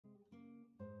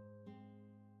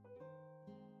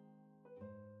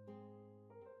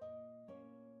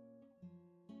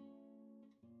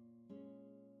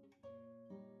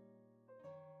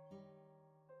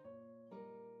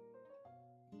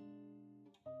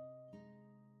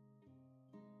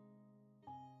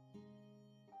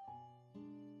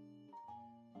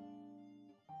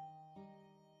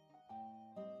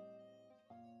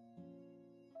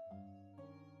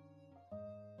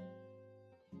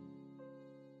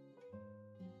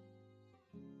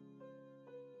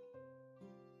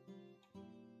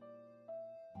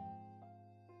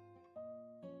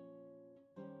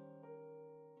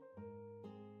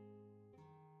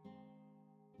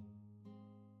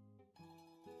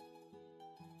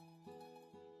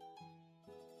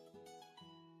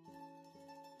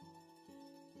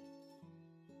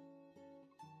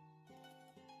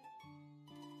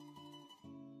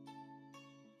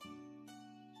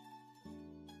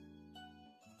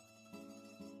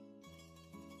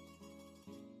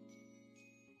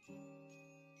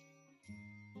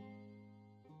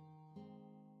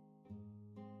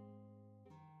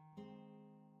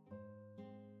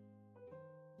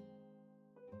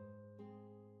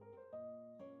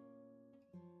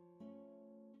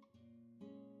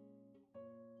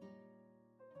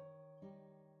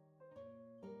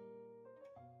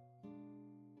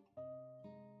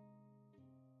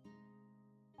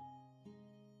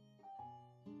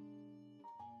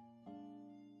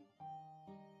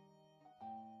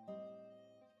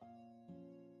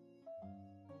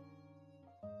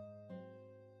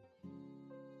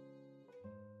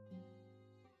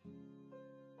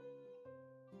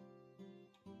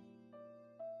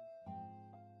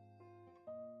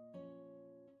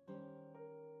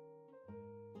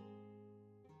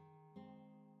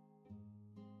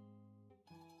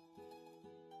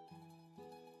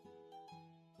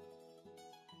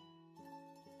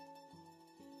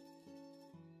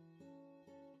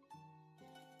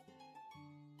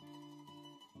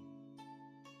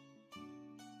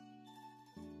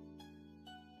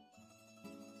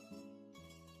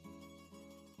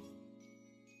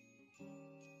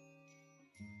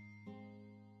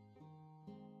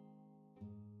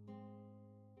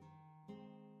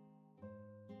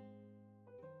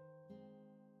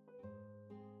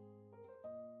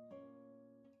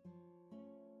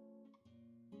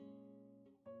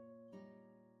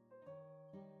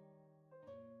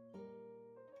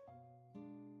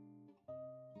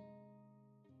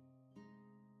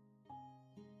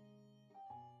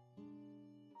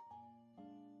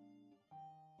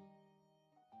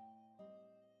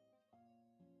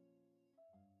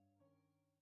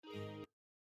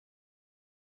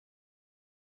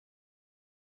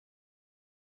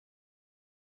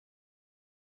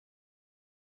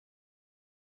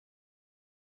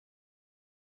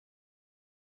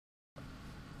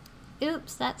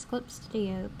Oops, that's Clip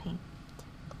Studio Paint.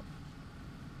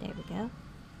 There we go.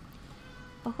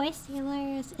 Ahoy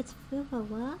sailors, it's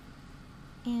Fuwawa,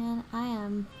 and I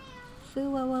am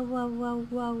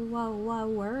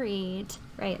worried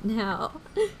right now.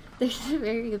 There's a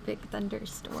very big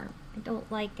thunderstorm. I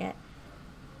don't like it.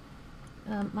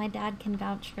 My dad can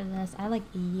vouch for this. I like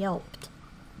yelped.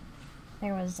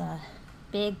 There was a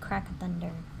big crack of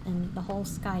thunder, and the whole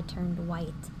sky turned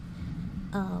white.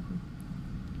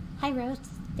 Hi Rose,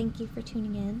 thank you for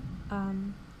tuning in.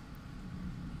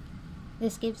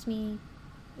 This gives me,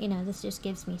 this just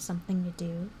gives me something to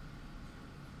do.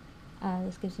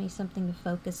 This gives me something to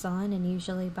focus on, and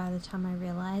usually by the time I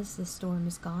realize the storm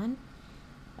is gone,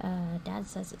 Dad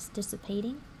says it's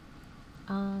dissipating.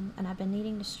 And I've been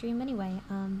needing to stream anyway.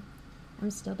 I'm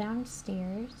still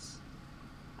downstairs.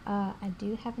 I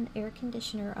do have an air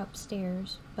conditioner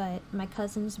upstairs, but my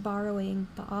cousin's borrowing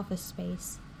the office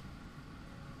space.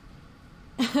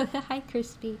 Hi,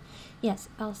 Crispy. Yes,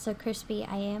 also, Crispy,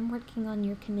 I am working on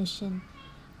your commission.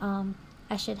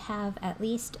 I should have at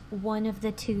least one of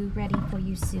the two ready for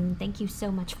you soon. Thank you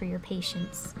so much for your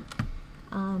patience.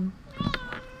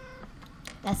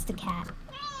 That's the cat.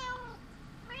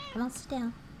 Come on, sit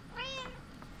down.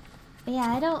 But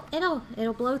yeah,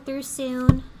 it'll blow through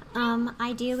soon.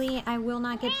 Ideally, I will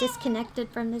not get disconnected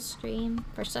from this stream.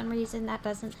 For some reason, that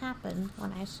doesn't happen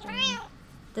when I stream.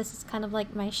 This is kind of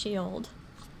like my shield,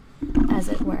 as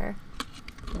it were.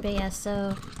 But yeah,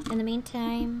 so in the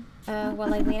meantime,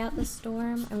 while I wait out the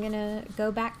storm, I'm gonna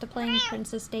go back to playing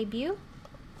Princess Debut.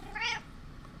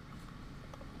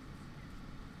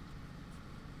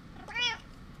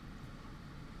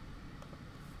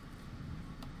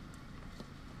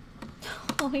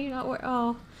 Oh, you're not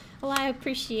oh, well, I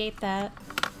appreciate that.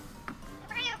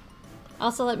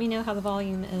 Also, let me know how the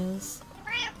volume is.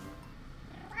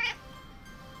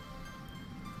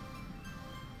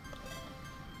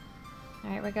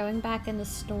 Alright, we're going back into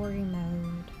story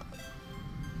mode.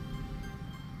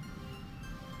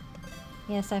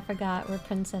 Yes, I forgot, we're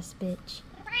Princess Bitch.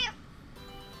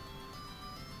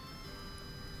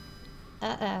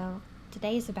 Uh-oh.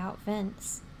 Today's about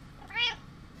Vince.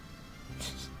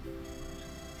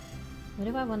 What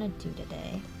do I want to do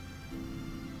today?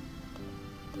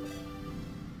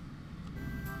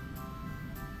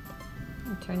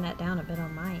 I'll turn that down a bit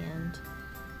on my end.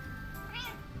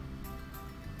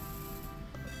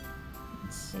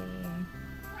 Let's see.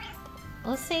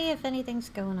 Let's see if anything's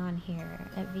going on here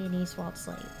at Viennese Waltz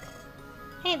Lake.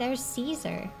 Hey, there's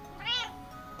Caesar.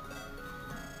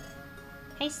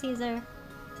 Hey, Caesar.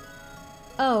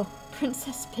 Oh,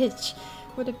 Princess Bitch.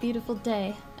 What a beautiful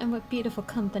day, and what beautiful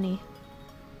company.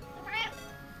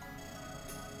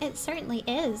 It certainly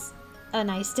is a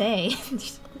nice day.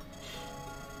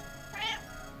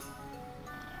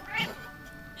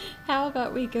 How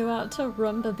about we go out to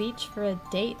Rumba Beach for a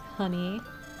date, honey?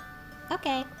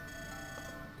 Okay.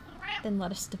 Then let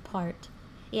us depart.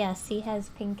 Yes, he has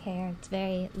pink hair. It's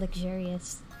very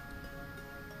luxurious.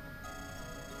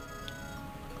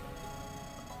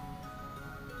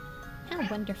 How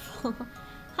wonderful.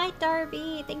 Hi,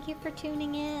 Darby. Thank you for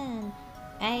tuning in.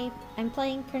 I'm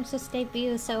playing Princess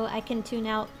Debut so I can tune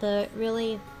out the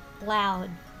really loud,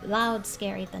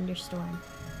 scary thunderstorm.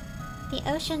 The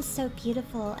ocean's so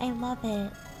beautiful. I love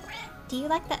it. Do you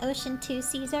like the ocean too,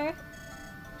 Caesar?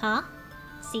 Huh?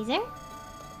 Caesar?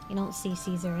 You don't see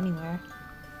Caesar anywhere.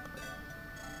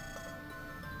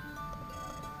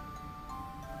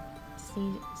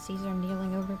 See Caesar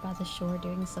kneeling over by the shore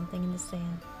doing something in the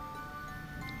sand.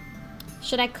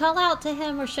 Should I call out to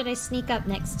him or should I sneak up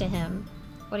next to him?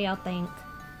 What do y'all think?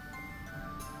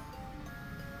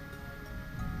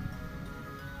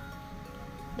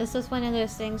 This is one of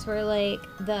those things where, like,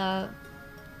 the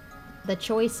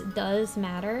choice does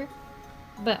matter,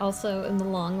 but also in the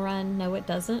long run, no, it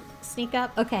doesn't. Sneak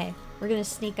up? Okay, we're gonna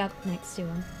sneak up next to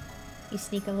him. You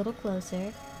sneak a little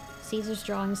closer. Caesar's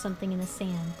drawing something in the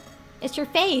sand. It's your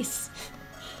face!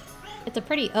 It's a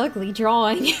pretty ugly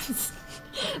drawing.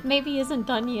 Maybe isn't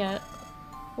done yet.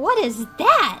 What is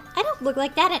that? I don't look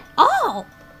like that at all!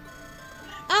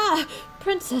 Ah!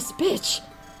 Princess Bitch!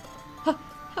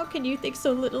 How can you think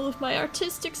so little of my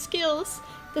artistic skills?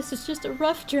 This is just a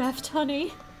rough draft,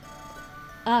 honey.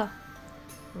 Oh.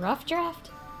 Rough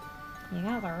draft? You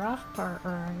got the rough part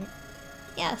right.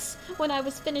 Yes, when I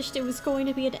was finished it was going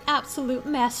to be an absolute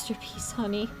masterpiece,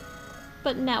 honey.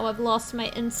 But now I've lost my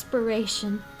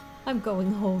inspiration. I'm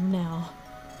going home now.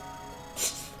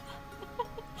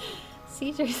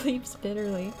 Caesar sleeps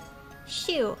bitterly.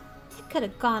 Shoot, that could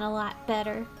have gone a lot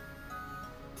better.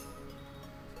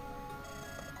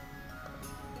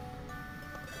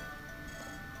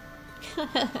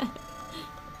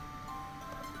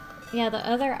 Yeah, the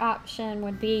other option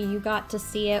would be you got to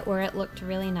see it where it looked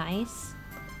really nice.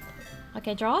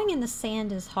 Okay, drawing in the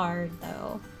sand is hard,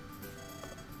 though.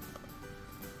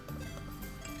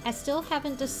 I still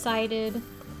haven't decided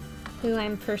who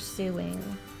I'm pursuing.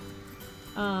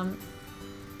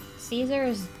 Caesar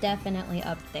is definitely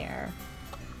up there.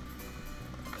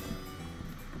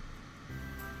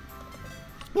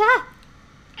 Yeah!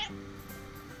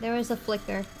 There was a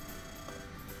flicker.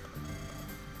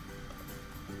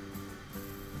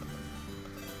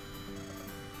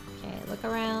 Okay, look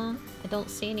around. I don't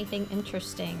see anything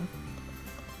interesting.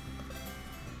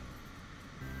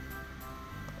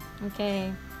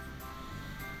 Okay.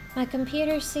 My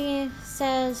computer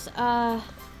says,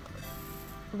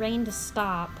 rain to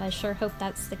stop. I sure hope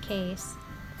that's the case.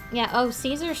 Yeah, oh,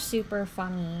 Caesar's super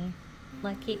funny.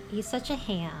 Like, he's such a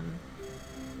ham.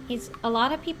 A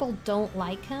lot of people don't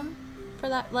like him for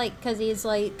that, like, because he's,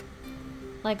 like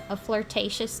a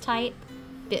flirtatious type.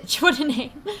 Bitch, what a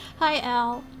name. Hi,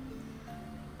 Al.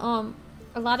 A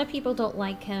lot of people don't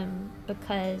like him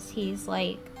because he's,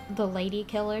 like, the lady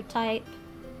killer type.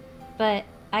 But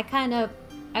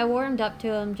I warmed up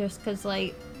to him just because,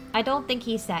 like, I don't think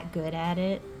he's that good at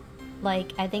it.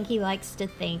 Like, I think he likes to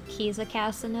think he's a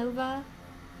Casanova.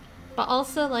 But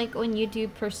also, like, when you do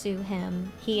pursue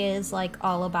him, he is, like,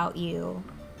 all about you.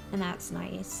 And that's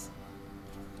nice.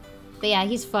 But yeah,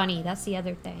 he's funny. That's the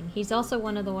other thing. He's also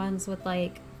one of the ones with,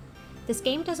 like... This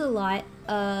game does a lot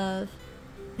of...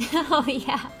 Oh,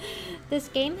 yeah. This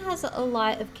game has a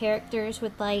lot of characters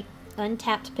with, like,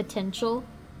 untapped potential.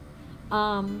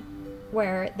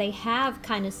 Where they have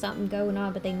kind of something going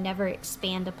on, but they never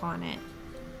expand upon it.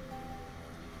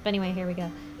 But anyway, here we go.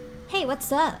 Hey,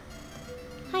 what's up?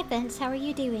 Hi, Vince. How are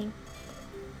you doing?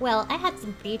 Well, I had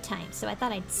some free time, so I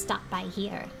thought I'd stop by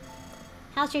here.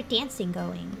 How's your dancing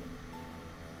going?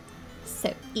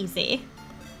 So easy.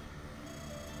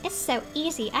 It's so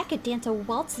easy, I could dance a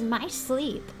waltz in my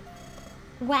sleep.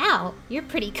 Wow, you're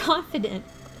pretty confident.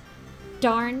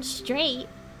 Darn straight.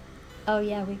 Oh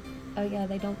yeah,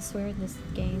 they don't swear in this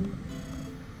game.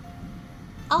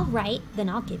 Alright, then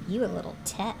I'll give you a little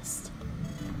test.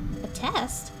 A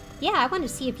test? Yeah, I want to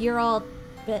see if you're all...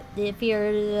 But if you're...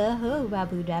 Oh,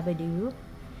 babu dabadoo.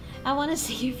 I want to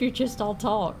see if you're just all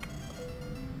talk.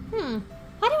 Why do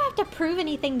I have to prove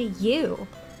anything to you?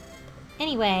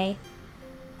 Anyway...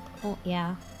 Oh,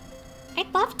 yeah.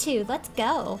 I'd love to. Let's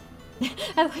go.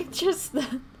 I like just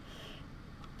the...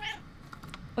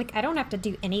 Like, I don't have to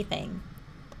do anything.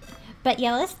 But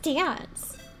yeah, let's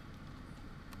dance.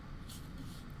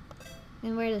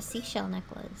 And wear the seashell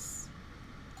necklace.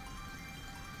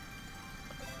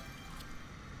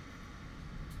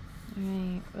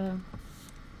 Alright, well...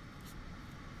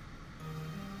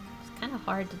 It's kind of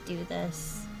hard to do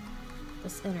this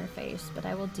interface, but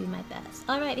I will do my best.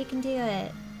 Alright, you can do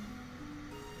it.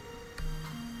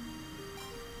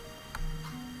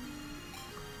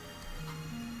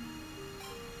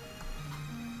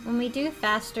 When we do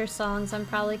faster songs, I'm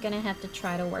probably gonna have to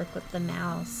try to work with the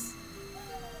mouse.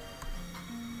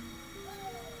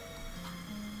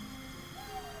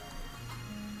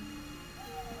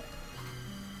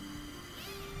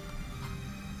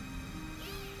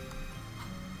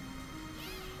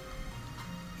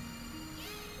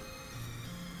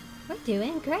 We're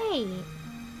doing great.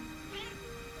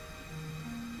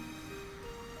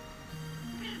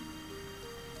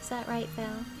 Is that right,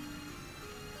 Val?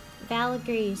 Val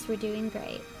agrees, we're doing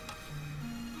great.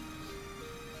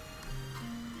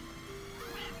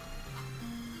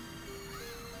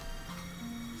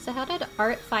 So how did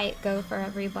Art Fight go for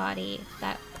everybody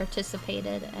that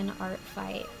participated in Art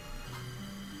Fight?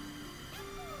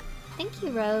 Thank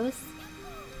you, Rose.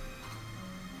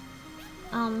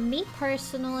 Me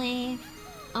personally,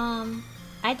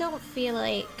 I don't feel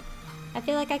like... I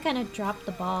feel like I kind of dropped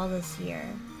the ball this year.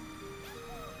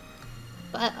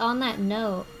 But on that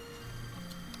note,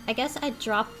 I guess I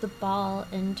dropped the ball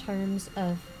in terms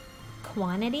of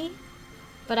quantity,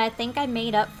 but I think I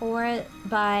made up for it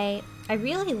by... I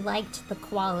really liked the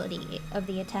quality of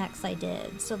the attacks I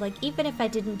did. So, like, even if I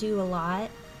didn't do a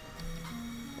lot,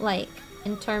 like,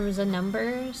 in terms of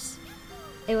numbers,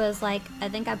 it was like, I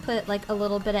think I put, like, a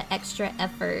little bit of extra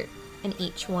effort in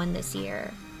each one this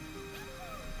year.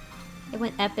 It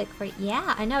went epic for...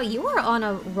 Yeah, I know, you were on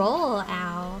a roll,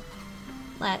 Al.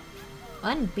 Like,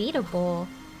 unbeatable.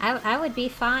 I would be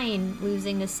fine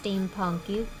losing to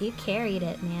Steampunk. You carried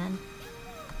it, man.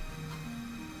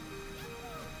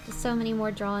 Just so many more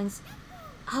drawings.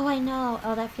 Oh, I know.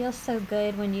 Oh, that feels so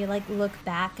good when you, like, look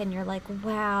back and you're like,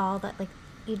 wow, that, like,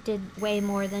 you did way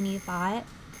more than you thought.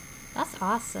 That's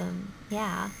awesome.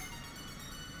 Yeah.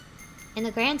 in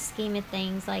the grand scheme of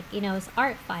things, like, you know, it's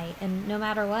art fight, and no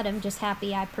matter what, I'm just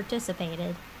happy I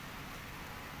participated.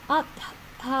 Oh,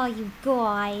 oh, you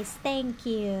guys, thank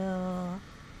you.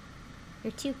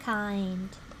 You're too kind.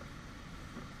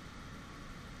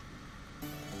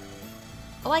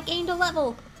 Oh, I gained a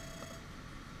level.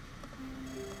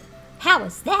 How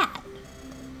was that?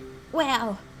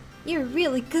 Wow, you're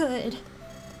really good.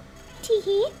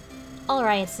 Teehee.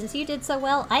 Alright, since you did so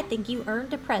well, I think you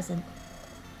earned a present.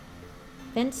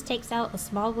 Vince takes out a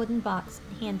small wooden box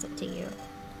and hands it to you.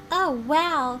 Oh,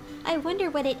 wow. I wonder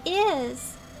what it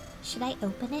is. Should I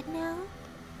open it now?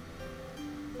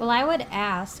 Well, I would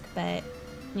ask, but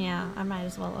yeah, I might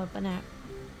as well open it.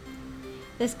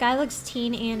 This guy looks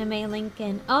teen anime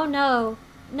Lincoln. Oh no.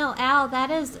 No, Al,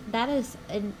 that is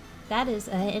an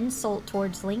insult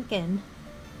towards Lincoln.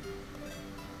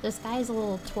 This guy's a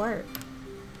little twerp.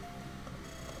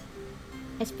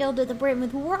 It's filled to the brim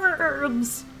with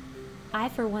worms. I,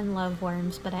 for one, love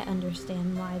worms, but I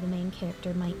understand why the main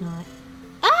character might not.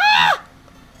 Ah!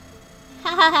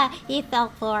 Haha, you fell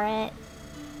for it.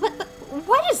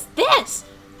 What is this?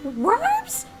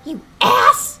 Worms? You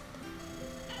ass!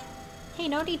 Hey,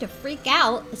 no need to freak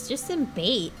out. It's just some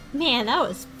bait. Man, that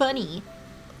was funny.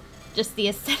 Just the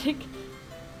aesthetic.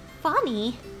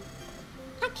 Funny?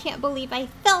 I can't believe I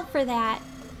fell for that.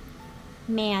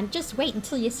 Man, just wait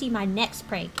until you see my next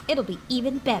prank. It'll be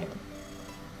even better.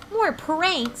 More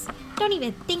pranks? Don't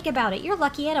even think about it. You're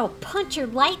lucky I don't punch your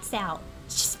lights out.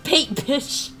 It's just bait,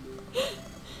 bitch.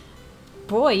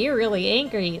 Boy, you're really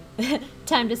angry.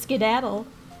 Time to skedaddle.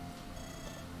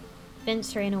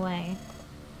 Vince ran away.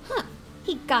 Huh,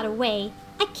 he got away.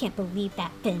 I can't believe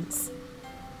that, Vince.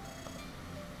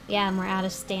 Yeah, and we're out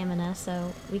of stamina,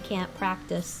 so we can't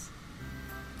practice.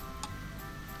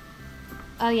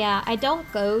 Oh yeah, I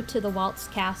don't go to the Waltz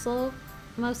Castle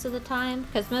most of the time,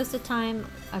 because most of the time...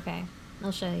 Okay,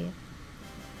 I'll show you.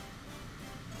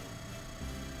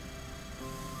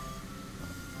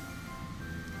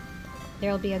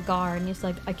 There'll be a guard, and he's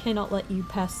like, I cannot let you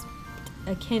pass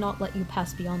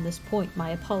beyond this point.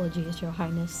 My apologies, Your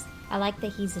Highness. I like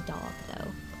that he's a dog, though.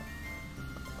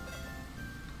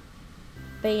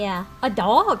 But yeah, a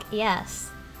dog,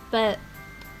 yes. But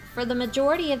for the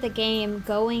majority of the game,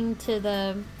 going to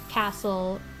the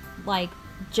castle, like,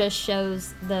 just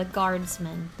shows the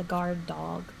guardsman, the guard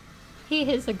dog. He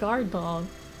is a guard dog.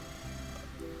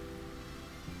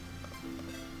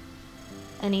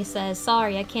 And he says,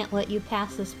 sorry, I can't let you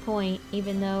pass this point,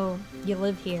 even though you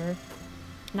live here.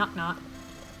 Knock knock.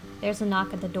 There's a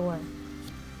knock at the door.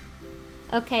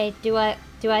 Okay, do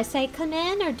I say come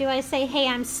in, or do I say, hey,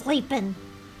 I'm sleeping?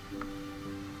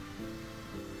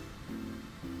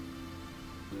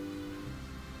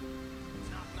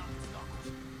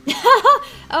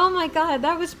 Oh my god,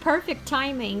 that was perfect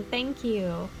timing. Thank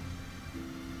you.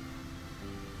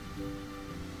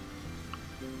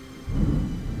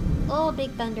 Oh,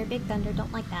 big thunder,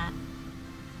 don't like that.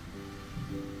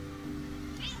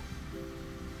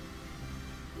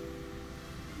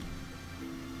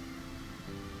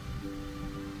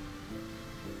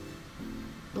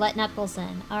 Let Knuckles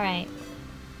in. Alright.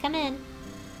 Come in.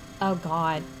 Oh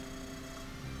god.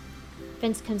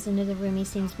 Vince comes into the room, he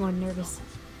seems more nervous.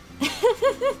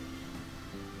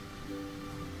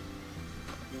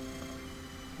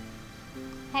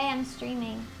 Hey, I'm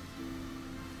streaming.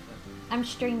 I'm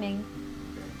streaming.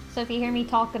 So if you hear me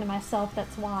talking to myself,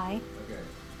 that's why.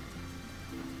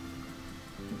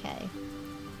 Okay.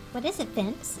 What is it,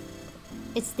 Vince?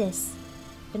 It's this.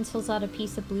 Vince pulls out a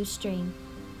piece of blue string.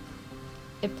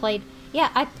 It played...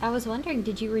 Yeah, I was wondering,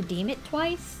 did you redeem it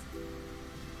twice?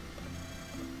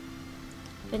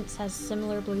 Vince has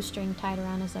similar blue string tied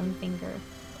around his own finger.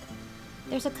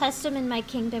 There's a custom in my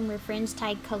kingdom where friends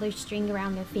tie colored string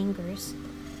around their fingers.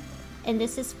 And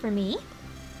this is for me?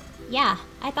 Yeah,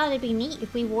 I thought it'd be neat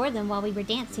if we wore them while we were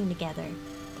dancing together.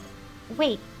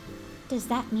 Wait, does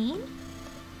that mean?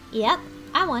 Yep,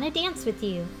 I want to dance with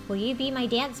you. Will you be my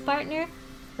dance partner?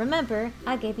 Remember,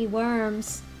 I gave you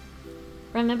worms.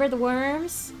 Remember the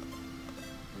worms?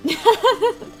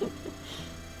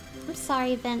 I'm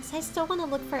sorry, Vince. I still want to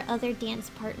look for other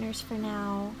dance partners for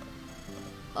now.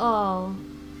 Oh,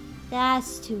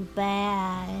 that's too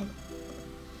bad.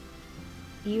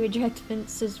 You reject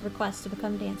Vince's request to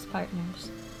become dance partners.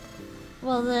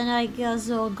 Well, then I guess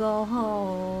I'll go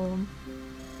home.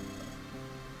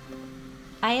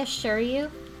 I assure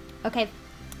you... Okay,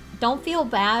 don't feel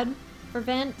bad for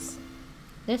Vince.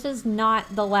 This is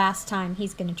not the last time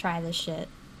he's gonna try this shit.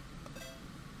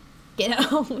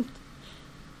 Get owned.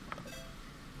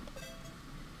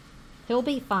 He'll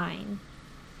be fine.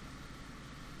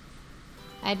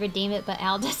 I'd redeem it, but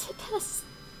Al does it best.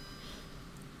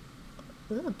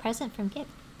 Ooh, a present from Kip.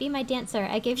 Be my dancer.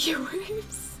 I give you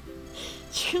worms.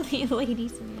 Truly,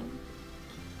 ladies man.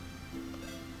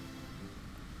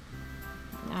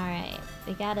 Alright,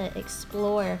 we gotta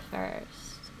explore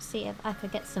first. See if I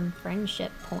could get some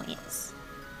friendship points.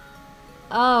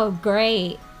 Oh,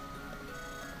 great.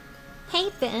 Hey,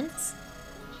 Vince.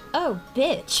 Oh,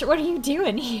 bitch, what are you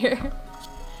doing here?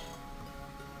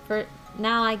 For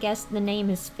now, I guess the name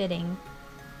is fitting.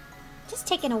 Just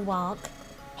taking a walk.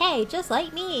 Hey, just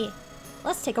like me.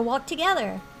 Let's take a walk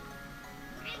together.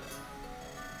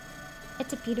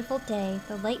 It's a beautiful day.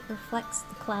 The light reflects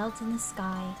the clouds in the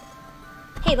sky.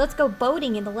 Hey, let's go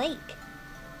boating in the lake.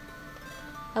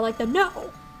 I like the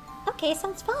no. Okay,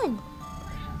 sounds fun.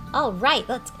 All right,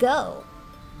 let's go.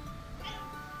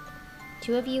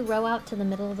 Two of you row out to the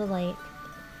middle of the lake.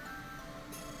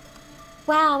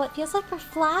 Wow, it feels like we're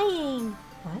flying.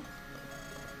 What?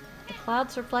 The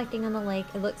clouds reflecting on the lake.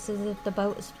 It looks as if the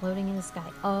boat is floating in the sky.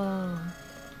 Oh.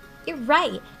 You're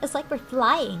right. It's like we're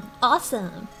flying.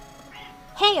 Awesome.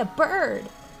 Hey, a bird.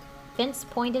 Vince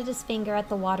pointed his finger at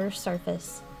the water's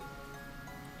surface.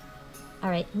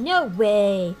 Alright, no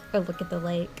way. Go look at the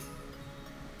lake.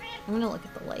 I'm gonna look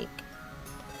at the lake.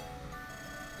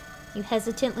 You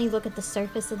hesitantly look at the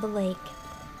surface of the lake.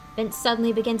 Vince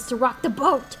suddenly begins to rock the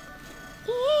boat.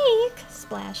 Eek!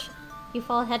 Splash. You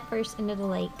fall headfirst into the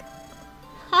lake.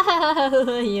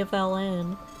 You fell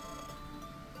in.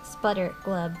 Sputter,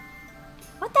 Glub.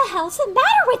 What the hell's the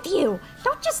matter with you?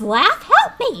 Don't just laugh,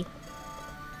 help me!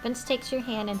 Vince takes your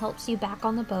hand and helps you back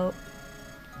on the boat.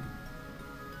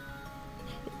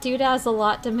 Dude has a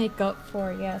lot to make up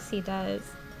for. Yes, he does.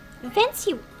 Vince,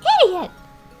 you idiot!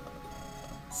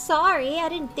 Sorry, I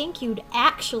didn't think you'd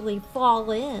actually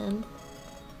fall in.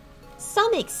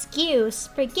 Some excuse.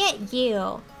 Forget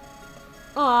you.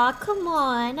 Aw, come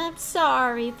on. I'm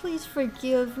sorry. Please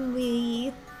forgive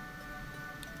me.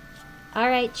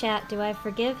 Alright, chat. Do I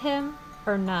forgive him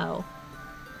or no?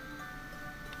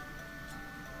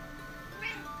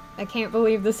 I can't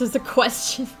believe this is a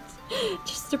question.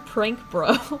 Just a prank,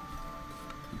 bro.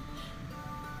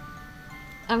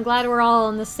 I'm glad we're all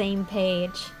on the same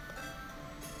page.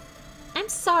 I'm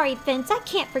sorry, Vince. I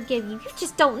can't forgive you. You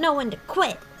just don't know when to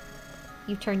quit.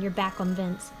 You turn your back on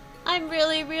Vince. I'm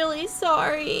really, really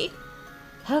sorry.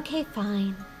 Okay,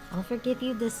 fine. I'll forgive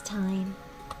you this time.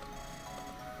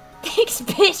 Thanks,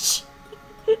 bitch.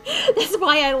 That's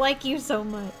why I like you so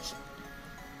much.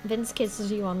 Vince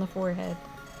kisses you on the forehead.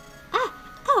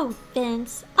 Oh,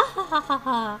 Vince. Ah ha ha ha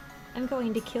ha. I'm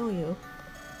going to kill you.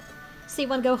 So you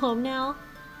want to go home now?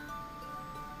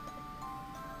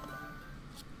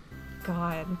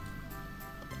 God.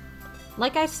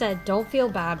 Like I said, don't feel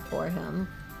bad for him.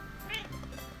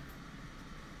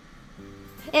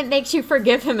 It makes you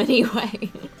forgive him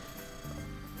anyway.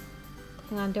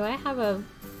 Hang on, do I have a...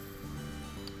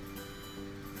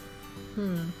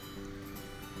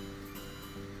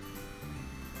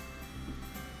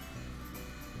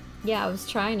 Yeah, I was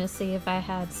trying to see if I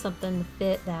had something to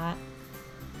fit that.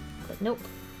 But nope.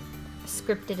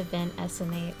 Scripted event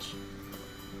SMH.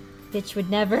 Bitch would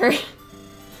never.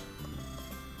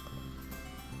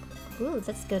 Ooh,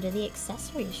 let's go to the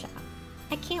accessory shop.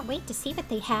 I can't wait to see what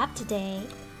they have today.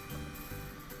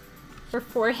 Her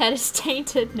forehead is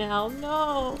tainted now.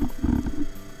 No.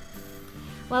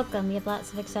 Welcome. We have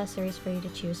lots of accessories for you to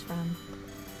choose from.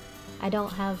 I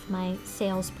don't have my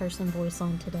salesperson voice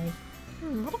on today.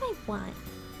 What do I want?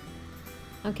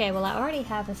 Okay, well I already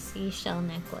have a seashell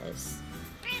necklace.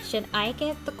 Should I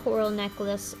get the coral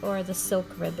necklace or the silk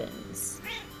ribbons?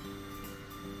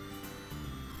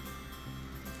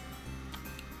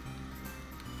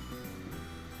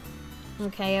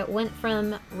 Okay, it went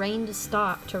from rain to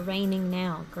stop to raining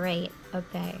now. Great.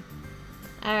 Okay.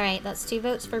 Alright, that's 2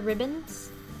 votes for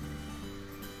ribbons.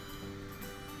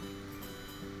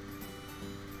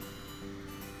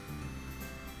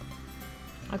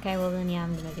 Okay, well then yeah,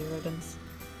 I'm gonna do ribbons.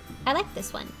 I like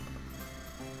this one.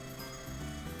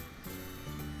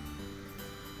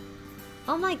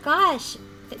 Oh my gosh!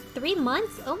 3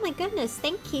 months? Oh my goodness,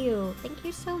 thank you! Thank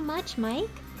you so much, Mike!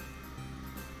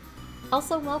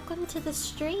 Also, welcome to the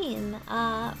stream.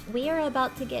 We are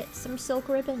about to get some silk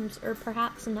ribbons, or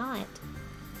perhaps not.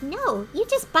 No, you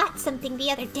just bought something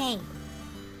the other day.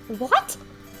 What?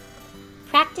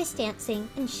 Practice dancing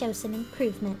and show some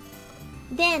improvement.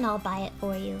 Then I'll buy it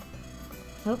for you.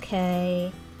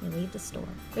 Okay. You leave the store.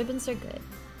 Ribbons are good.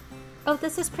 Oh,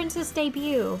 this is Princess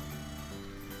Debut.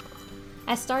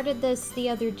 I started this the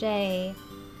other day.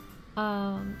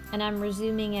 And I'm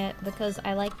resuming it because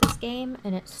I like this game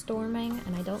and it's storming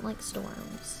and I don't like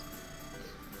storms.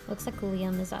 Looks like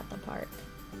Liam is at the park.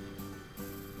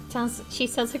 She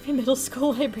sounds like my middle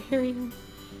school librarian.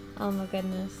 Oh my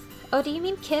goodness. Oh, do you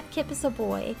mean Kip? Kip is a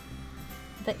boy.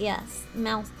 But yes,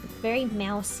 mouse, very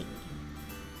mousy.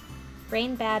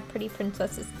 Brain bad, pretty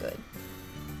princess is good.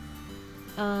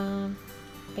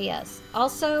 But yes.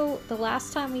 Also, the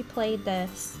last time we played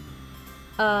this,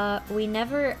 we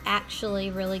never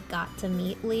actually really got to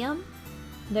meet Liam.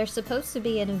 There's supposed to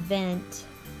be an event,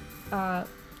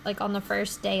 like on the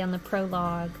first day on the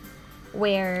prologue,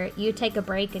 where you take a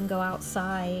break and go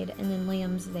outside, and then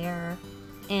Liam's there,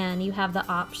 and you have the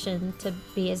option to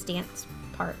be his dance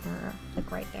partner, like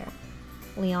right there,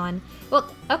 Leon. Well,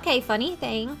 okay, funny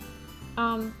thing,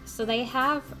 so they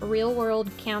have real-world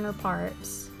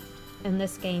counterparts in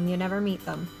this game. You never meet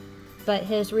them, but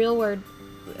his real-world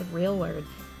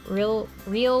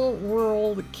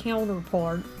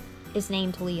counterpart is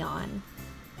named Leon.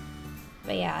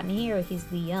 But yeah, and here he's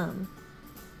Liam.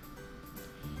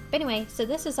 But anyway, so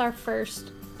this is our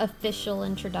first official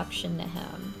introduction to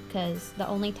him, because the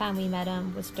only time we met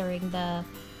him was during the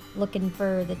looking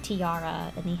for the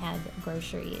tiara, and he had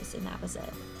groceries, and that was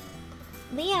it.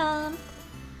 Liam!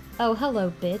 Oh,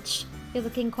 hello, bitch. You're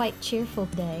looking quite cheerful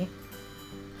today.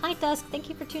 Hi, Dusk. Thank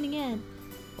you for tuning in.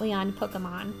 Leon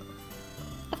Pokemon.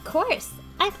 Of course!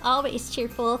 I'm always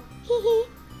cheerful. Hee hee.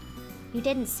 You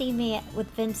didn't see me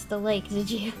with Vince the Lake, did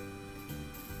you?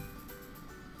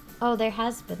 Oh, there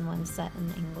has been one set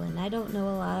in England. I don't know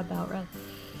a lot about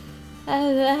I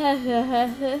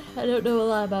don't know a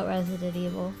lot about Resident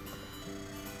Evil.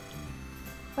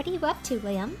 What are you up to,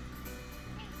 Liam?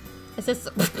 Is this...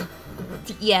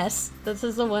 Yes, this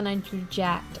is the one I drew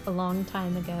jacked a long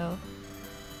time ago.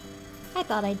 I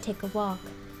thought I'd take a walk.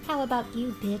 How about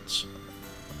you, bitch?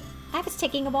 I was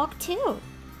taking a walk too.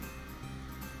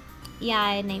 Yeah,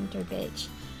 I named her bitch.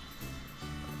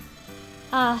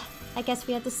 I guess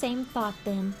we had the same thought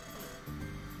then.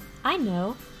 I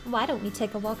know. Why don't we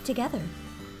take a walk together?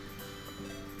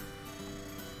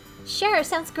 Sure,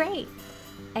 sounds great.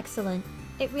 Excellent.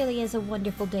 It really is a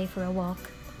wonderful day for a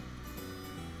walk.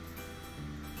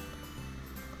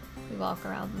 We walk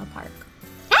around the park.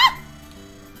 Ah!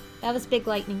 That was big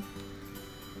lightning.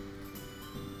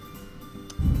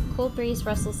 Cool breeze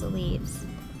rustles the leaves.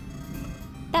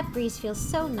 That breeze feels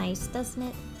so nice, doesn't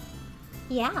it?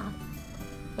 Yeah.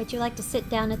 Would you like to sit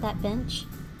down at that bench?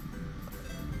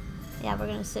 Yeah, we're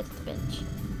gonna sit at the bench.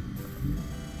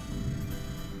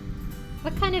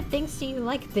 What kind of things do you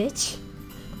like, bitch?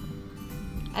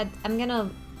 I'm gonna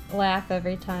laugh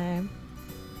every time.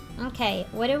 Okay,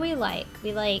 what do we like?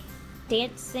 We like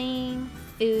dancing,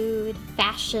 food,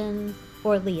 fashion,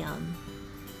 or Liam.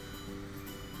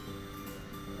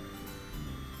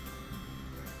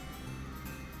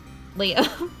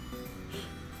 Liam.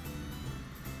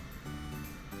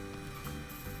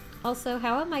 Also,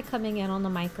 how am I coming in on the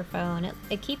microphone?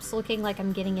 It keeps looking like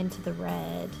I'm getting into the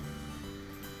red.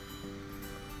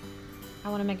 I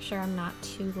want to make sure I'm not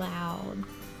too loud.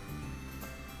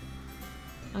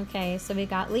 Okay, so we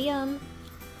got Liam,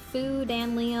 food,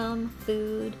 and Liam,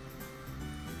 food.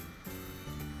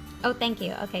 Oh, thank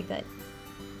you. Okay, good.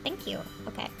 Thank you.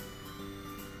 Okay.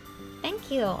 Thank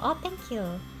you. Oh, thank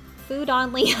you. Food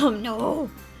on Liam. No.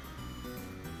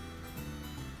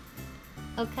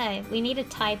 Okay, we need a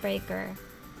tiebreaker.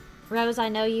 Rose, I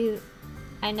know you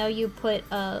put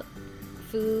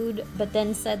food, but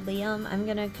then said Liam. I'm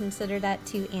gonna consider that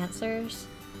 2 answers.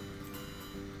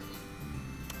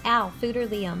 Ow, food or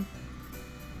Liam?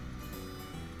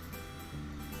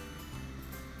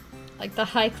 Like the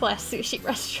high-class sushi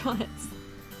restaurants.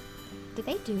 Did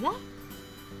they do that?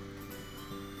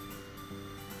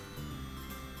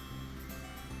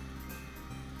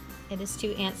 It is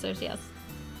 2 answers, yes.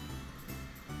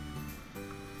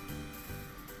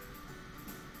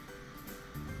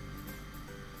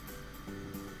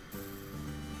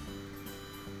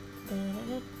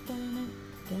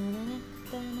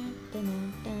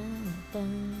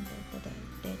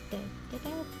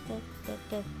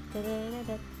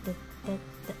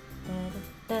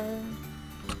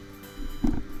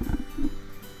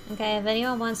 Okay, if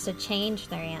anyone wants to change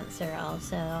their answer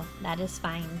also, that is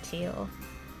fine too.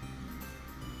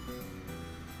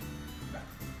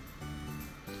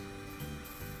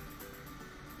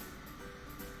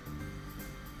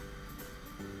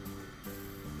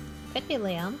 Could be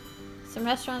Liam. Some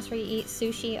restaurants where you eat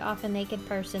sushi off a naked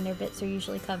person, their bits are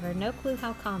usually covered. No clue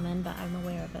how common, but I'm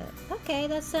aware of it. Okay,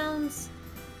 that sounds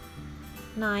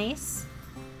nice.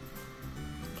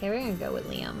 Okay, we're gonna go with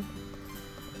Liam.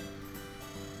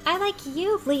 I like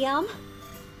you, Liam.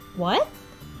 What?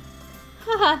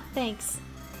 Haha, thanks.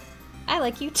 I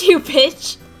like you too,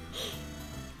 bitch.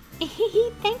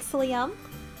 Thanks, Liam.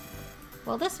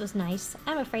 Well, this was nice.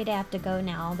 I'm afraid I have to go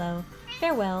now, though.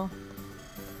 Farewell.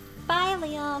 Bye,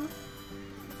 Liam.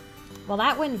 Well,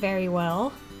 that went very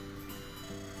well.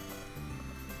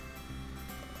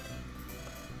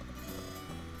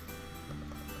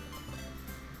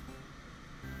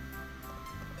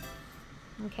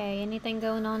 Okay, anything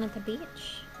going on at the beach?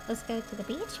 Let's go to the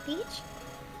beach.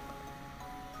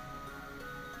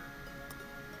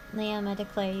 Liam, I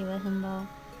declare you a himbo.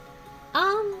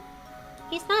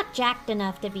 He's not jacked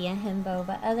enough to be a himbo,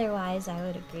 but otherwise I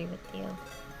would agree with you.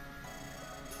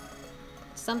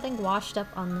 Something washed up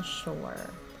on the shore.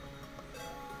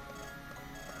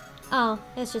 Oh,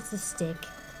 it's just a stick.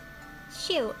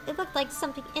 Shoot, it looked like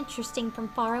something interesting from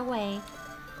far away.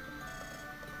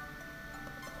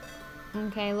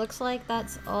 Okay, looks like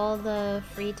that's all the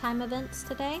free time events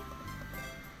today.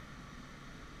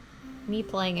 Me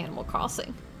playing Animal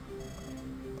Crossing.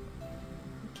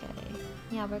 Okay,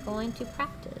 yeah, we're going to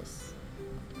practice.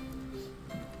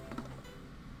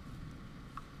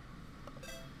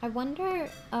 I wonder,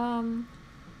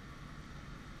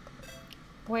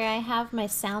 where I have my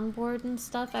soundboard and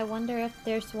stuff, I wonder if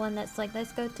there's one that's like,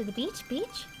 let's go to the beach.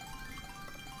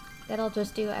 That I'll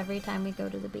just do every time we go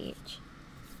to the beach.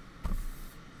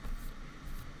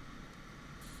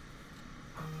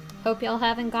 Hope y'all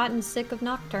haven't gotten sick of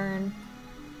Nocturne.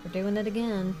 We're doing it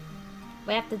again.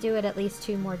 We have to do it at least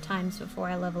 2 more times before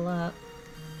I level up.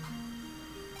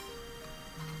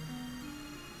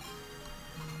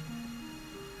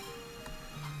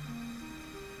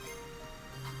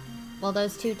 Well,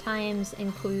 those 2 times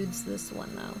includes this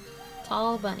one, though.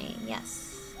 Tall bunny,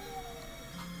 yes.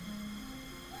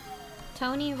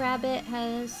 Tony Rabbit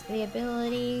has the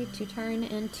ability to turn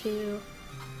into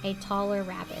a taller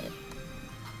rabbit.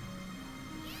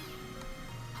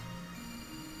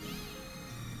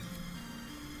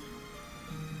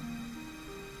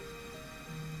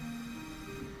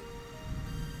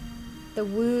 The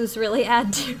woos really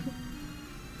add to...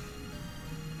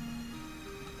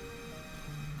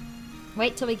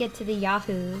 Wait till we get to the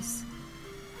yahoos.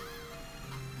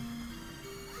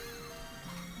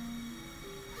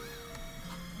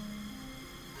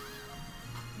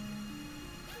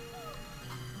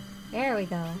 There we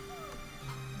go.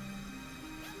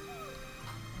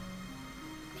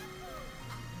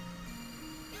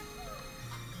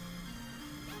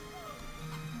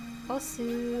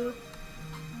 Osu.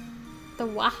 The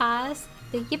wahas.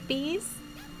 The yippies.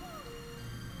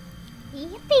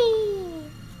 Yippee!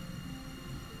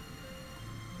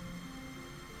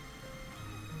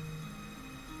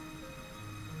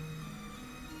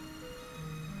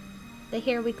 The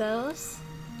here we goes.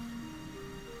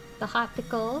 The hot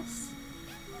pickles.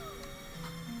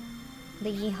 The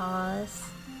yeehaws.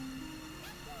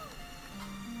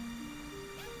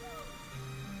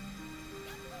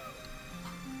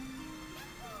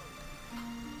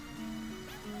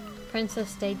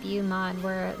 Princess debut mod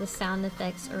where the sound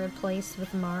effects are replaced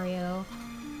with Mario.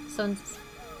 So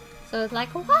it's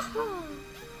like wah!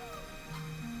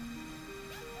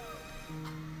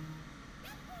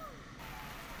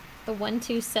 The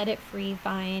 1-2 set it free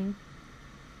vine.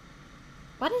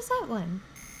 What is that one?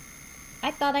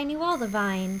 I thought I knew all the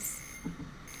vines.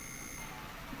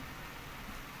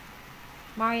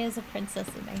 Mario's a princess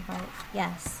in my heart.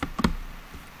 Yes.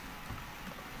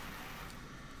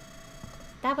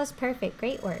 That was perfect.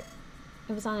 Great work.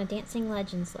 It was on a Dancing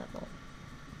Legends level.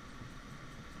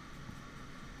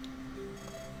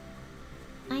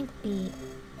 9th beat.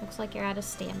 Looks like you're out of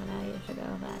stamina. You should go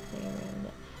back to your room.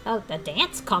 Oh, the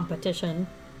dance competition.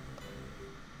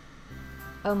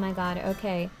 Oh my god.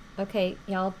 Okay. Okay,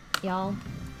 y'all.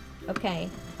 Okay.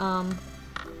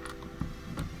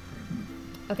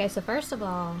 Okay, so first of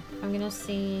all, I'm gonna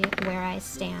see where I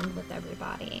stand with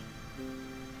everybody.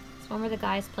 It's one where the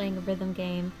guy's playing a rhythm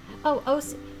game. Oh,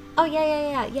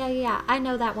 yeah. I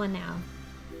know that one now.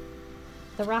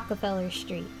 The Rockefeller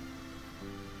Street.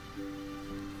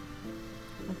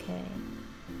 Okay.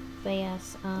 But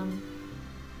yes,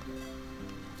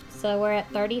 so we're at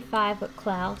 35 with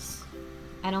Klaus.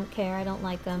 I don't care, I don't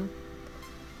like him.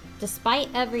 Despite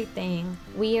everything,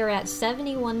 we are at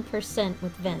 71%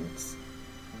 with Vince.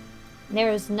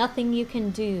 There is nothing you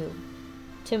can do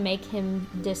to make him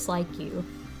dislike you.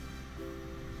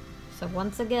 So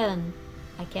once again,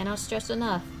 I cannot stress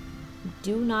enough,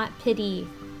 do not pity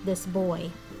this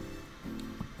boy.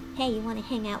 Hey, you want to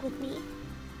hang out with me?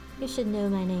 You should know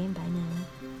my name by now.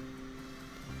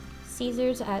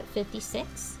 Caesar's at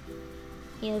 56.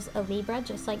 He is a Libra,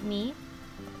 just like me.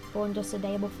 Born just a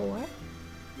day before.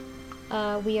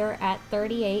 We are at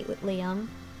 38 with Liam.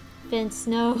 Vince,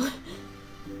 no.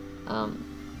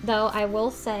 Though I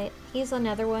will say, he's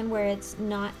another one where it's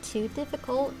not too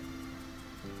difficult.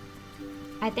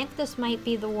 I think this might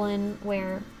be the one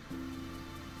where,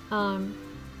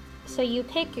 so you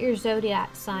pick your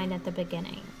zodiac sign at the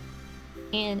beginning.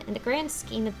 And in the grand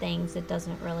scheme of things, it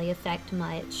doesn't really affect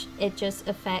much. It just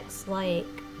affects, like,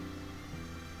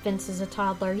 Vince is a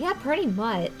toddler. Yeah, pretty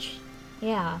much.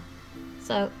 Yeah.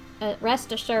 So,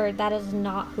 rest assured, that is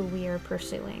not who we are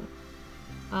pursuing.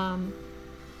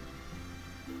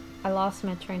 I lost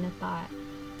my train of thought.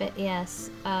 But yes,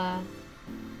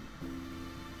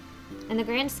 in the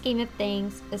grand scheme of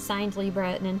things, assigned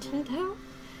Libra at Nintendo.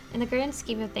 In the grand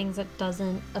scheme of things, it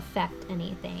doesn't affect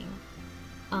anything.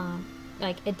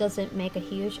 Like, it doesn't make a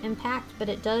huge impact, but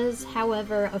it does,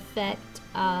 however, affect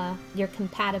your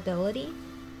compatibility.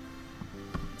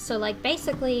 So, like,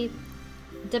 basically,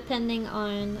 depending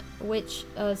on which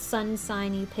sun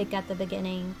sign you pick at the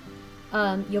beginning,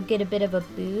 you'll get a bit of a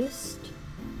boost.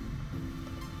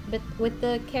 But with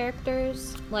the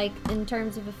characters, like, in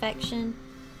terms of affection.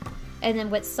 And then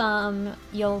with some,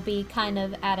 you'll be kind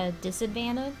of at a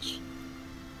disadvantage.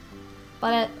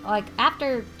 But, like,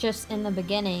 after just in the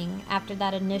beginning, after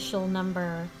that initial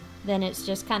number, then it's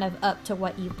just kind of up to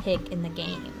what you pick in the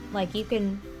game. Like, you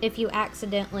can, if you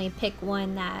accidentally pick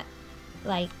one that,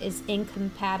 like, is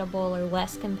incompatible or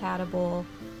less compatible,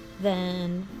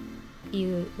 then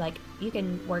you, like, you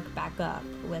can work back up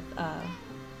with,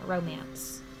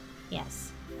 romance.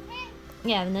 Yes.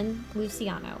 Yeah, and then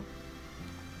Luciano.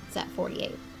 It's at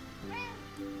 48.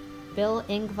 Bill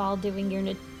Engvall doing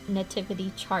your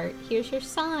nativity chart. Here's your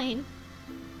sign.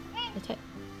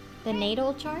 The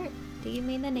natal chart? Do you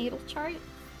mean the natal chart?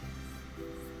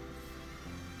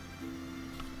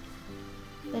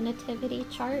 The nativity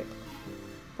chart?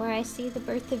 Where I see the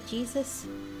birth of Jesus?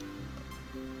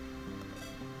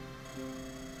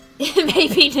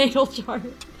 Maybe natal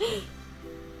chart.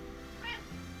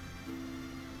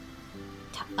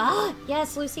 Ah,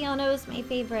 yes, Luciano is my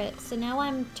favorite. So now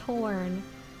I'm torn.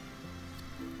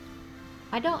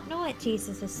 I don't know what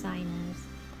Jesus' sign is.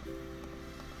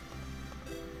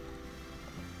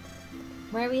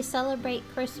 Where we celebrate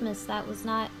Christmas, that was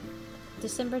not...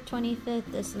 December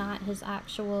 25th is not his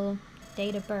actual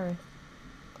date of birth.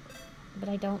 But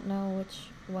I don't know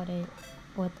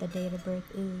what the date of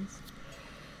birth is.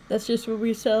 That's just when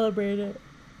we celebrate it.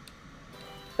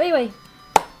 But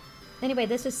anyway,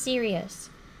 this is serious.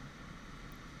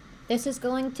 This is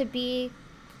going to be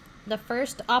the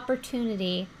first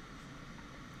opportunity.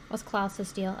 What's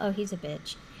Klaus's deal? Oh, he's a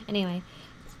bitch. Anyway,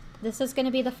 this is going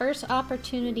to be the first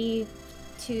opportunity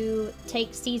to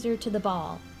take Caesar to the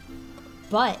ball.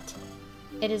 But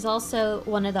it is also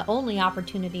one of the only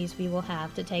opportunities we will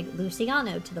have to take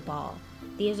Luciano to the ball.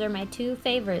 These are my two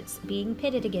favorites being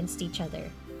pitted against each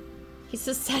other. He's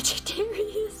a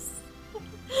Sagittarius.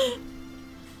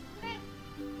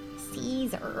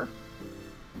 Caesar.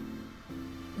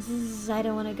 I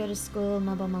don't want to go to school,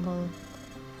 mumble mumble.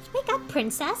 Wake up,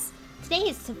 princess! Today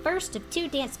is the first of 2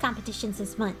 dance competitions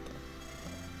this month.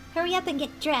 Hurry up and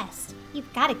get dressed.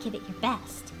 You've got to give it your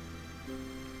best.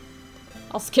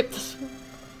 I'll skip this one.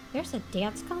 There's a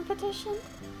dance competition?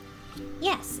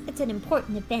 Yes, it's an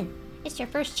important event. It's your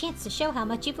first chance to show how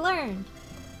much you've learned.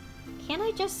 Can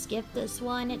I just skip this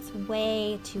one? It's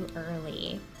way too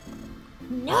early.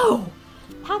 No!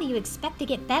 How do you expect to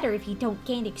get better if you don't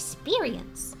gain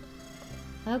experience?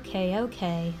 Okay.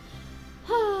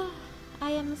 I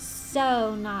am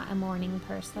so not a morning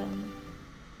person.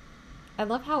 I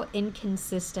love how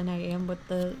inconsistent I am with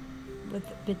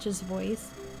bitch's voice.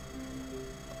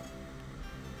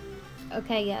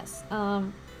 Okay, yes.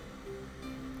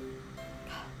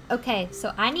 Okay,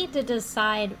 so I need to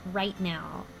decide right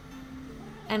now.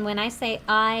 And when I say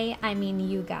I mean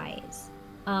you guys.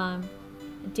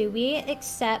 Do we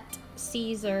accept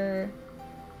Caesar?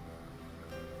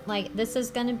 Like, this is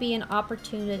gonna be an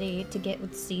opportunity to get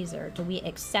with Caesar. Do we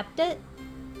accept it?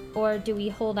 Or do we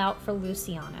hold out for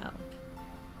Luciano?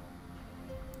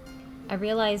 I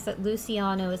realize that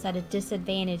Luciano is at a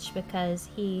disadvantage because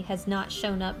he has not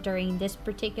shown up during this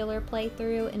particular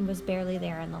playthrough and was barely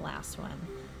there in the last one.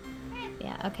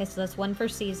 Yeah, okay, so that's 1 for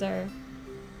Caesar.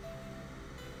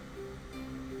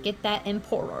 Get that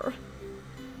Emperor.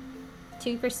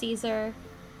 2 for Caesar.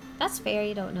 That's fair,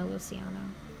 you don't know Luciano.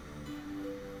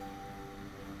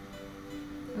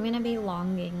 I'm gonna be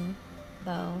longing,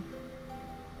 though.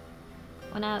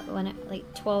 When I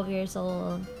like 12 years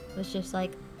old, it was just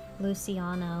like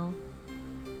Luciano.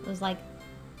 It was like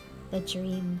the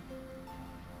dream.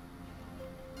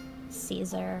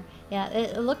 Caesar.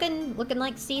 Yeah, looking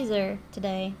like Caesar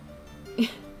today.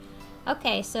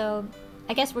 Okay, so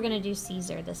I guess we're gonna do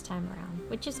Caesar this time around,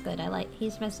 which is good.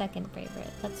 He's my second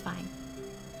favorite. That's fine.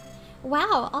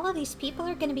 Wow, all of these people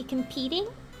are gonna be competing?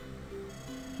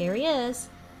 Here he is.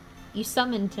 You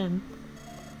summoned him.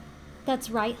 That's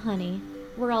right, honey.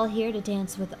 We're all here to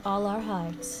dance with all our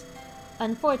hearts.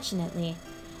 Unfortunately,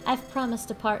 I've promised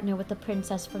to partner with the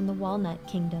princess from the Walnut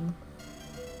Kingdom.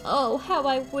 Oh, how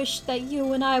I wish that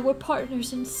you and I were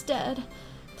partners instead.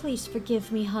 Please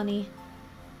forgive me, honey.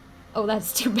 Oh,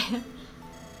 that's too bad.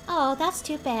 Oh, that's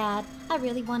too bad. I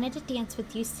really wanted to dance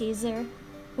with you, Caesar.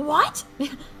 What?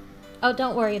 Oh,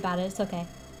 don't worry about it. It's okay.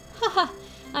 Haha,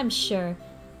 I'm sure.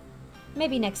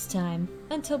 Maybe next time.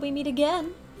 Until we meet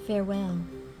again. Farewell.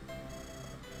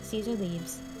 Caesar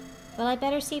leaves. Well, I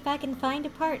better see if I can find a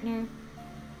partner.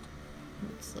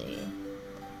 Let's see.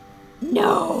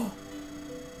 No!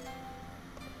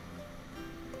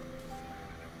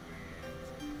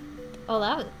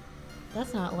 Oh,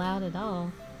 that's not loud at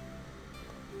all.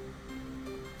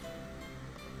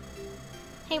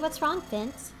 Hey, what's wrong,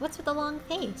 Vince? What's with the long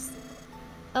face?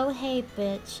 Oh, hey,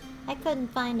 bitch. I couldn't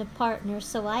find a partner,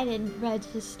 so I didn't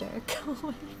register.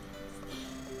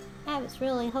 I was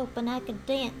really hoping I could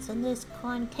dance in this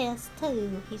contest,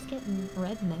 too. He's getting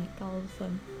redneck all of a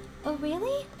sudden. Oh,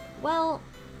 really? Well...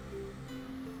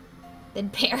 then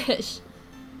perish.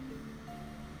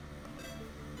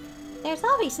 There's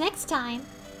always next time.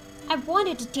 I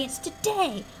wanted to dance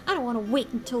today. I don't want to wait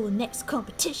until the next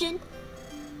competition.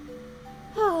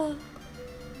 Oh.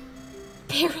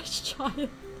 Perish, child.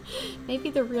 Maybe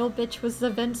the real bitch was the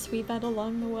Vince we met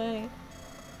along the way.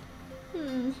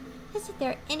 Isn't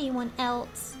there anyone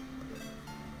else?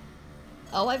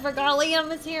 Oh, I forgot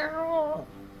Liam is here. Oh.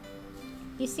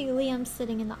 You see Liam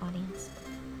sitting in the audience.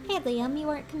 Hey, Liam, you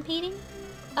weren't competing?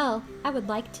 Oh, I would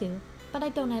like to, but I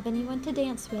don't have anyone to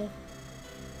dance with.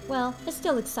 Well, it's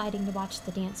still exciting to watch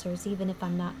the dancers, even if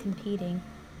I'm not competing.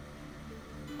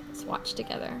 Let's watch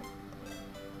together.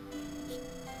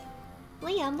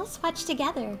 Liam, let's watch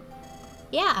together.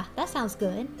 Yeah, that sounds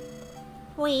good.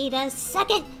 Wait a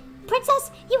second!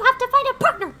 Princess, you have to find a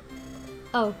partner!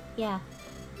 Oh, yeah.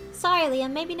 Sorry,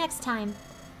 Liam, maybe next time.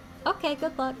 Okay,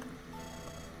 good luck.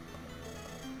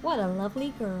 What a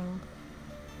lovely girl.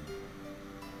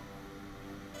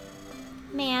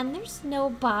 Man, there's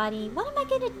nobody. What am I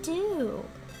gonna do?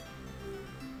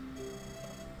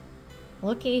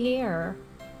 Looky here.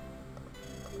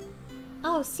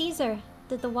 Oh, Caesar.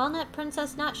 Did the Walnut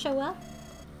Princess not show up?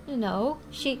 No,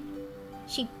 she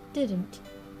didn't.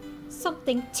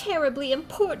 Something terribly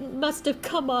important must have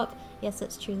come up. Yes,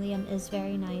 that's true. Liam is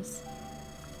very nice.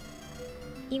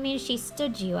 You mean she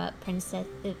stood you up, Princess?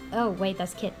 Oh, wait,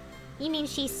 that's Kit. You mean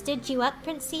she stood you up,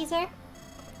 Prince Caesar?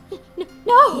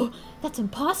 No! That's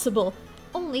impossible.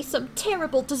 Only some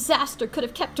terrible disaster could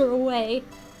have kept her away.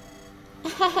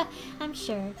 I'm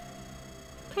sure.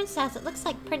 Princess, it looks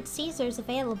like Prince Caesar's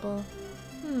available.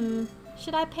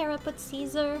 Should I pair up with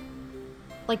Caesar?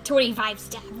 Like 25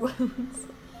 stab wounds.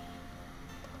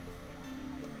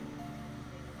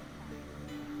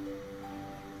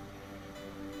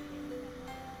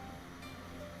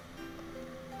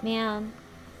 Man.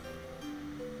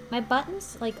 My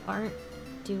buttons, like, aren't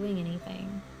doing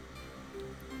anything.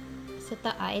 Set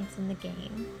the IDs in the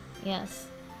game. Yes.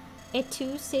 Et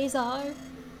tu, Caesar?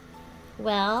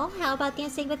 Well, how about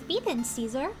dancing with me then,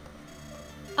 Caesar?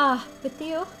 Ah, with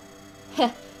you?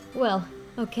 Heh, well,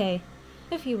 okay.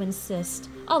 If you insist,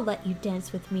 I'll let you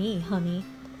dance with me, honey.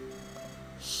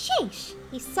 Sheesh!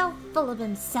 He's so full of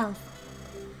himself.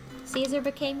 Caesar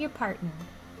became your partner.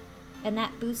 And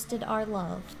that boosted our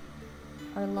love.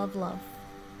 Our love.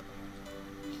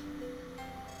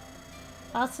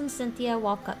 Boss and Cynthia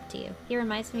walk up to you. He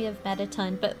reminds me of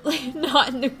Mettaton, but like,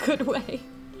 not in a good way.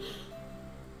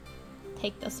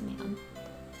 Take this, man.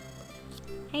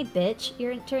 Hey, bitch.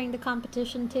 You're entering the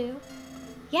competition, too?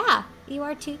 Yeah, you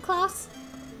are too, Klaus?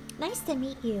 Nice to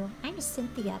meet you. I'm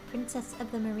Cynthia, Princess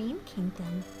of the Marine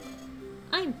Kingdom.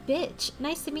 I'm Bitch.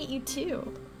 Nice to meet you,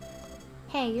 too.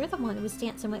 Hey, you're the one who was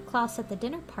dancing with Klaus at the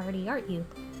dinner party, aren't you?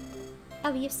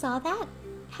 Oh, you saw that?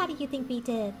 How do you think we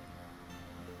did?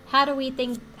 How do we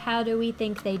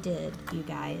think they did, you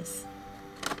guys?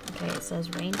 Okay, it says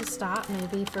rain to stop.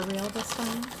 Maybe for real this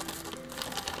time.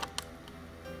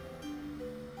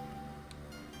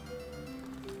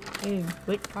 Ooh,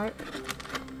 which part?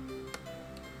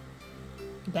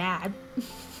 Bad.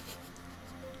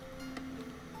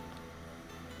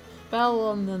 Spell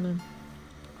on them.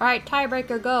 Alright,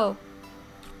 tiebreaker, go.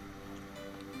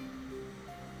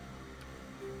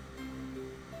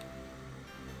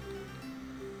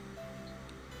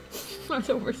 I'm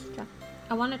the worst guy.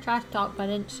 I want to trash talk, but I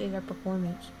didn't see their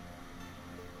performance.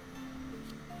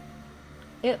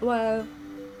 It was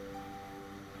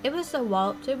a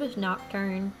waltz, it was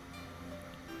nocturne.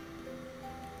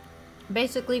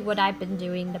 Basically what I've been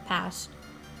doing the past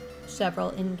several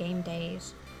in-game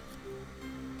days.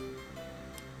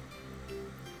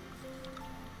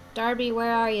 Darby,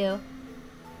 where are you?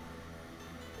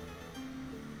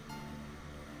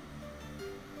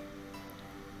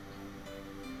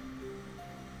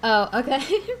 Oh,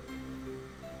 okay.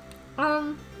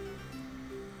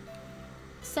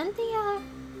 Cynthia,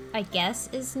 I guess,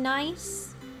 is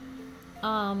nice.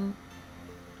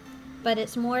 But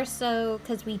it's more so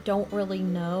because we don't really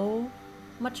know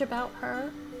much about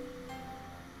her.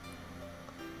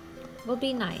 Will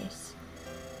be nice.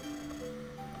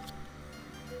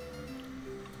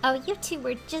 Oh, you two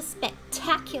were just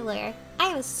spectacular.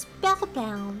 I was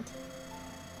spellbound.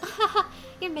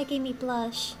 You're making me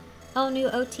blush. Oh, new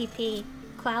OTP.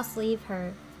 Klaus, leave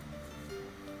her.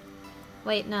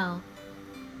 Wait, no.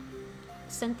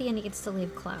 Cynthia needs to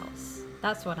leave Klaus.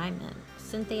 That's what I meant.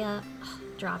 Cynthia,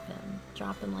 drop him.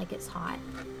 Drop him like it's hot.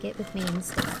 Get with me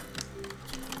instead.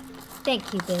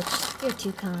 Thank you, bitch. You're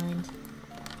too kind.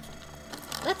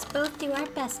 Let's both do our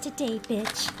best today,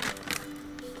 bitch.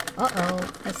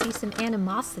 Uh-oh. I see some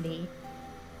animosity.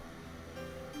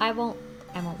 I won't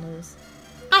lose.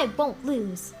 I won't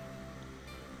lose.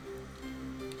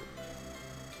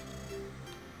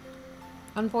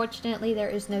 Unfortunately, there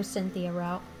is no Cynthia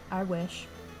route. I wish.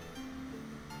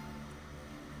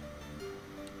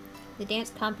 The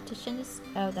dance competition is...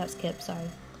 Oh, that's Kip, sorry.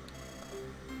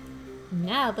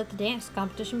 Now let the dance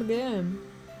competition begin.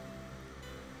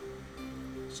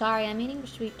 Sorry, I'm eating a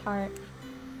sweet tart.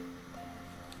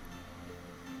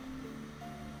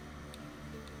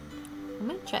 I'm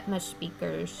gonna check my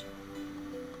speakers.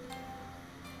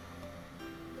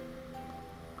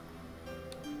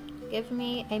 Give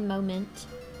me a moment.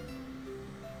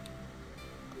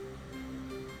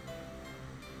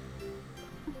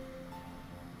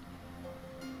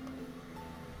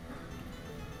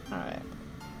 Alright.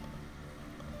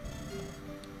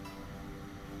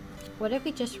 What if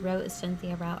we just wrote a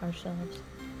Cynthia route ourselves?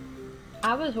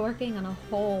 I was working on a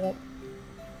whole,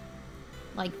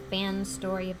 like, fan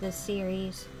story of this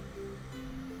series.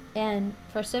 And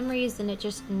for some reason it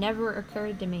just never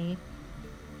occurred to me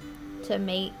to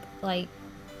make, like,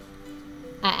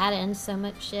 I added in so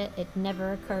much shit, it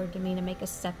never occurred to me to make a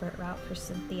separate route for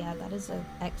Cynthia. That is an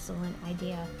excellent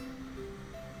idea.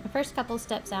 The first couple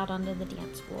steps out onto the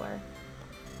dance floor.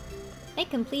 They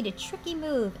complete a tricky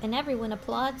move, and everyone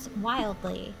applauds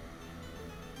wildly.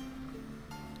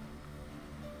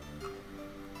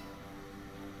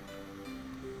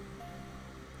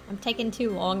 I'm taking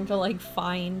too long to, like,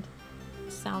 find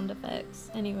sound effects.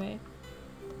 Anyway.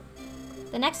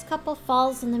 The next couple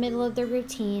falls in the middle of their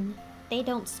routine. They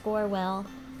don't score well.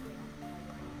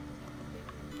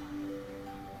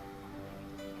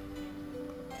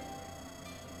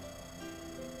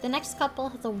 The next couple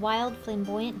has a wild,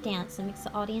 flamboyant dance that makes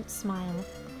the audience smile.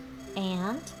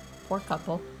 And... poor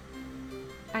couple.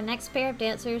 Our next pair of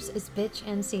dancers is Bitch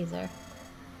and Caesar.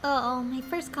 Oh, my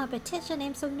first competition,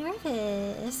 I'm so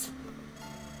nervous.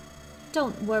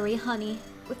 Don't worry, honey.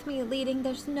 With me leading,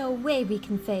 there's no way we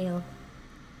can fail.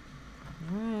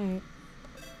 Alright.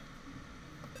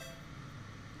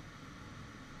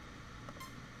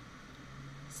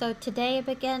 So today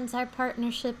begins our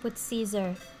partnership with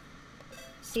Caesar.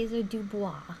 Caesar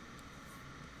Dubois.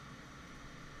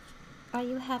 Are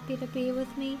you happy to be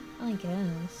with me? I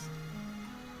guess.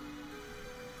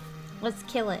 Let's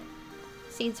kill it.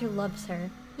 Caesar loves her.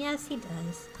 Yes, he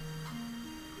does.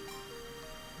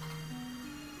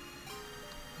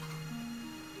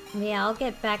 Yeah, I'll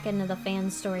get back into the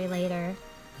fan story later.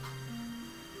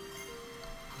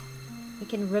 We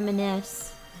can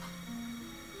reminisce.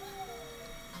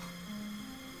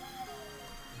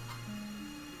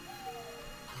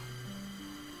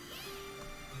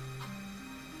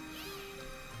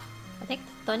 I think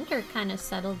the thunder kind of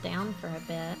settled down for a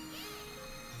bit.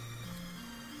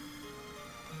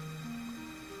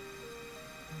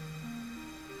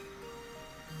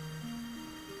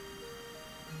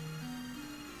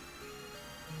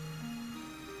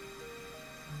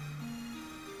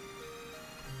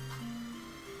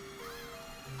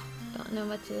 Don't know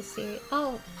much of the series.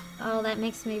 Oh, that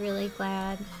makes me really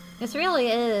glad. This really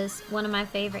is one of my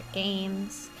favorite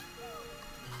games.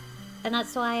 And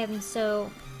that's why I'm so...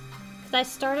 because I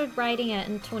started writing it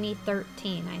in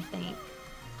 2013, I think.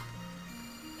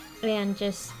 And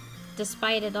just,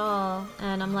 despite it all,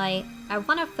 and I'm like, I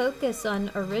want to focus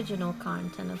on original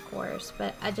content, of course,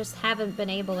 but I just haven't been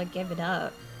able to give it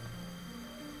up.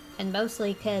 And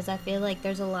mostly because I feel like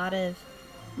there's a lot of,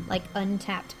 like,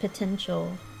 untapped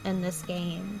potential in this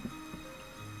game.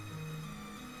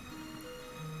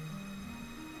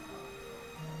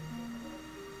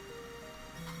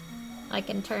 Like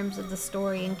in terms of the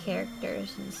story and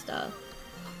characters and stuff.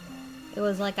 It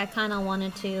was like I kind of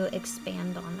wanted to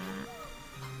expand on that.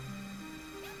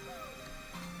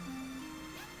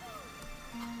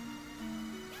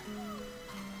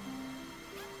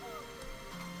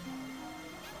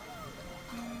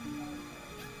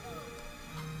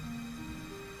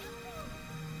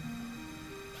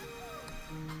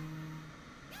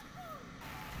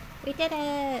 We did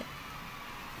it!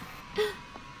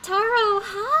 Taro,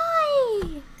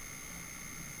 hi!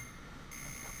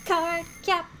 Card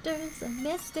Captors, a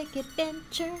mystic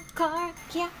adventure. Card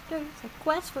Captors, a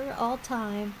quest for all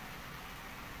time.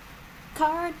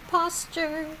 Card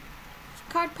posture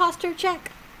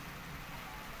check.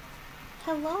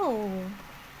 Hello.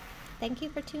 Thank you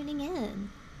for tuning in.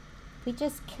 We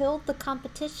just killed the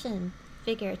competition,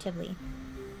 figuratively.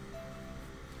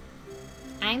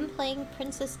 I'm playing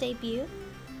Princess Debut.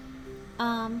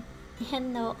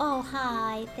 Hello. Oh,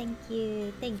 hi. Thank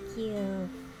you. Thank you.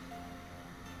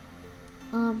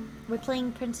 We're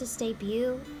playing Princess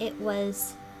Debut. It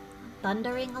was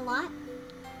thundering a lot.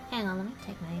 Hang on, let me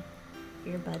take my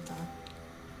earbuds off.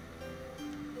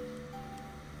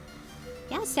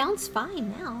 Yeah, sounds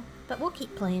fine now, but we'll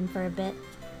keep playing for a bit.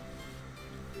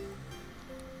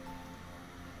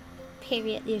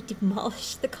 Period, you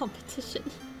demolished the competition.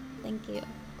 Thank you.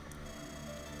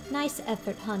 Nice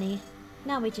effort, honey.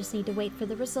 Now we just need to wait for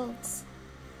the results.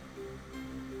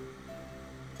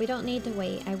 We don't need to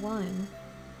wait, I won.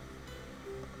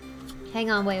 Hang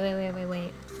on, wait.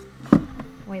 Wait.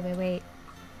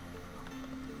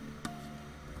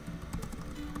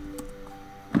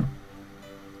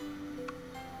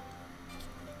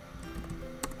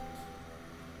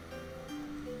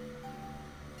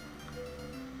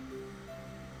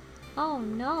 Oh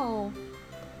no.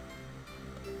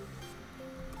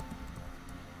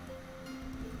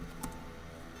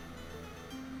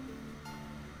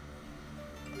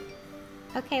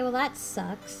 Okay, well that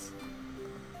sucks.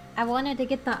 I wanted to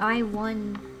get the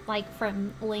I-1, like,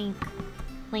 from Link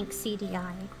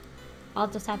CDI. I'll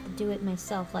just have to do it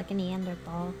myself, like a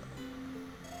Neanderthal.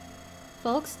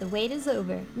 Folks, the wait is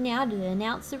over. Now to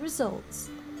announce the results.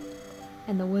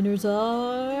 And the winners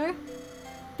are...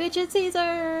 Bitchin'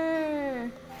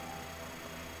 Caesar!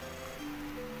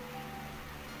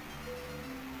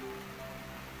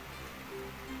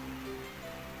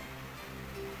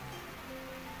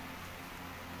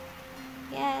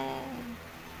 Yay!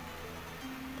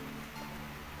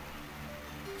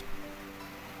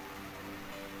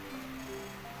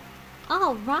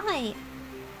 All right!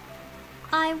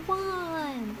 I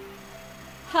won!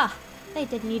 Ha! They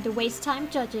didn't need to waste time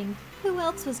judging. Who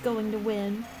else was going to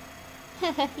win?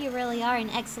 You really are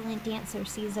an excellent dancer,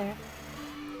 Caesar.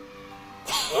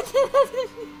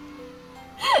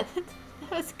 That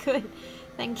was good.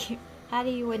 Thank you. How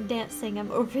do you win dancing? I'm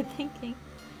overthinking.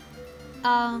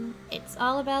 It's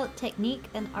all about technique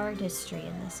and artistry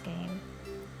in this game.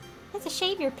 It's a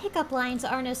shame your pickup lines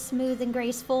aren't as smooth and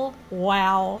graceful.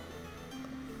 Wow.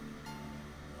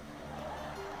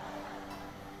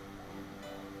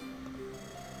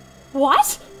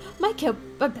 What? My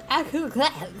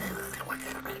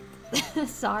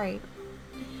Sorry.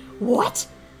 What?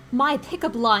 My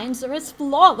pickup lines are as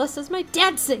flawless as my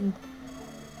dancing.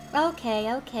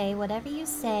 Okay, whatever you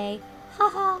say.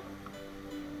 Haha.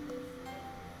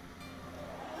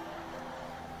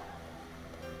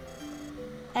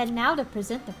 And now to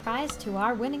present the prize to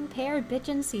our winning pair,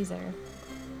 Bitchin' Caesar.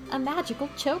 A magical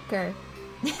choker.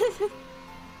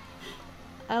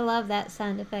 I love that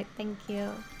sound effect, thank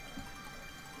you.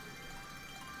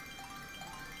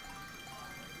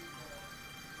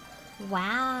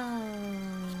 Wow.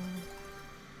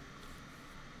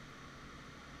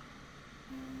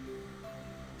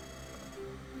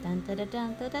 Dun dun dun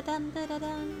dun dun dun dun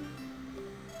dun.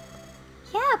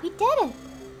 Yeah, we did it!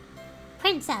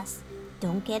 Princess,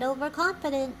 don't get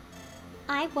overconfident.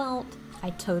 I won't. I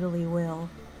totally will.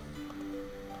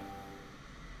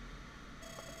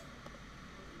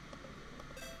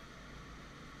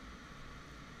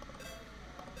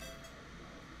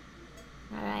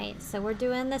 Alright, so we're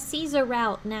doing the Caesar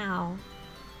route now.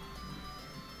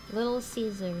 Little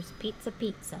Caesars,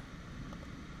 pizza.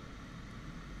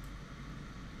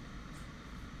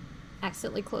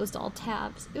 Accidentally closed all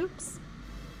tabs. Oops.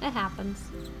 It happens.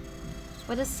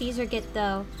 What does Caesar get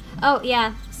though? Oh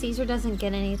yeah, Caesar doesn't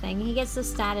get anything. He gets the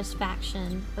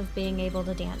satisfaction of being able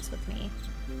to dance with me.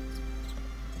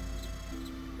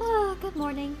 Oh, good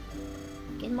morning.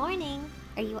 Good morning.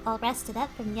 Are you all rested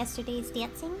up from yesterday's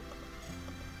dancing?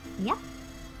 Yep.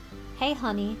 Hey,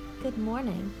 honey. Good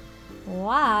morning.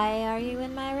 Why are you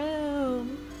in my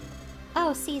room?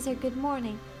 Oh, Caesar, good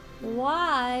morning.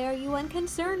 Why are you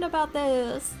unconcerned about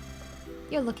this?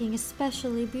 You're looking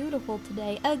especially beautiful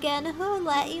today. Again, who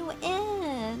let you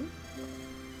in?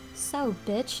 So,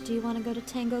 bitch, do you want to go to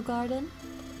Tango Garden?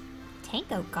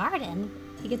 Tango Garden?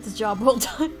 He gets his job well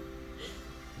done.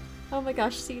 Oh my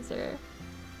gosh, Caesar.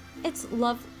 It's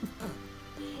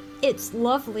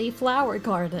lovely flower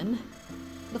garden.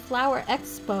 The flower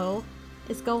expo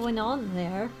is going on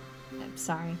there. I'm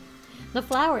sorry. The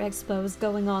flower expo is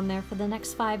going on there for the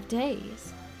next 5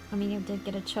 days. I mean, you did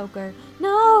get a choker.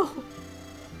 No!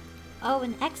 Oh,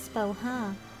 an expo,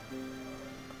 huh?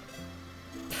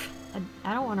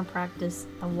 I don't want to practice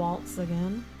the waltz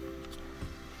again.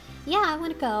 Yeah, I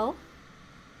want to go.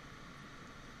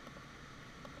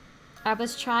 I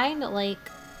was trying to,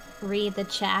 like, read the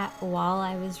chat while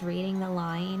I was reading the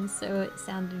lines, so it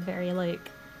sounded very, like,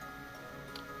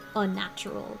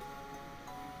 unnatural.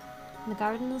 The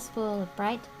garden is full of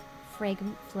bright,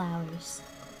 fragrant flowers.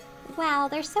 Wow,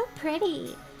 they're so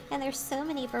pretty, and there's so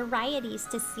many varieties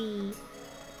to see.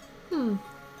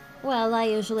 Well, I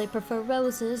usually prefer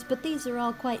roses, but these are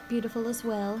all quite beautiful as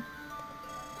well.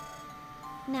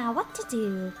 Now, what to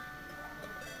do?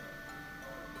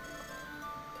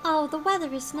 Oh, the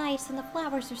weather is nice and the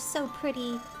flowers are so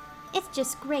pretty. It's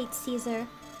just great, Caesar.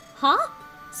 Huh?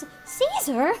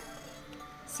 Caesar?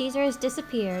 Caesar has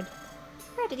disappeared.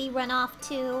 Where did he run off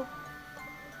to?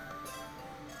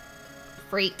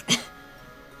 Freak.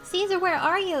 Caesar, where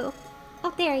are you?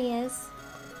 Oh, there he is.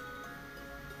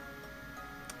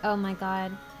 Oh my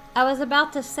god. I was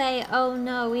about to say, oh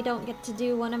no, we don't get to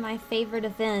do one of my favorite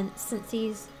events since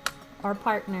he's our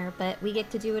partner, but we get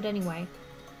to do it anyway.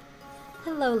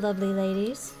 Hello, lovely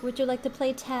ladies. Would you like to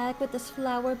play tag with this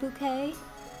flower bouquet?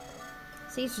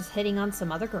 Caesar's hitting on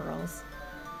some other girls.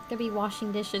 Gonna be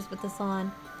washing dishes with this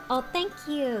on. Oh, thank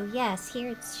you. Yes, here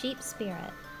it's Sheep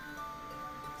Spirit.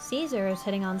 Caesar is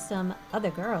hitting on some other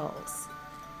girls.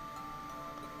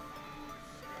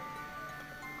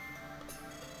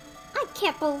 I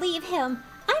can't believe him.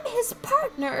 I'm his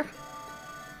partner.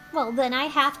 Well, then I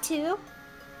have to.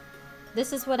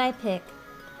 This is what I pick.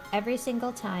 Every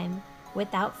single time.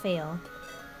 Without fail.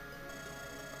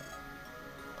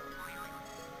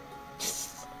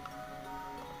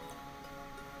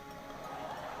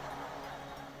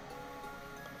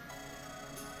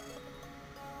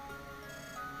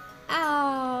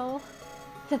 Ow.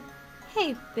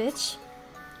 Hey, bitch.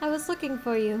 I was looking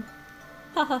for you.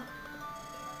 Haha.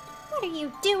 What are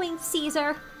you doing,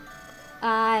 Caesar?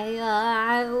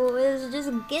 I was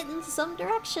just getting some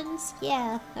directions.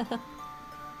 Yeah.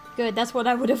 Good, that's what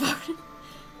I would have voted.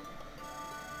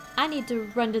 I need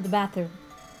to run to the bathroom.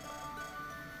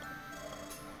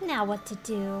 Now what to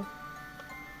do?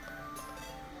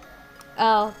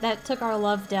 Oh, that took our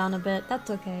love down a bit. That's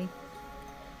okay.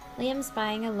 Liam's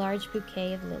buying a large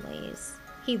bouquet of lilies.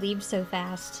 He leaves so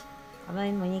fast. I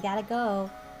mean, when you gotta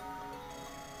go.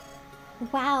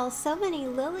 Wow, so many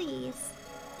lilies.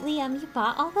 Liam, you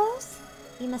bought all those?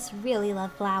 You must really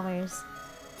love flowers.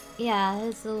 Yeah,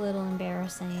 it's a little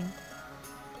embarrassing.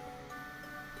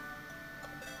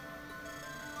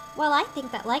 Well, I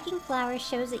think that liking flowers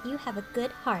shows that you have a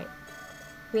good heart.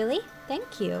 Really?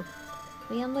 Thank you.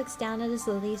 Liam looks down at his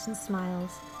lilies and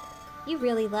smiles. You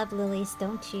really love lilies,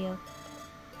 don't you?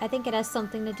 I think it has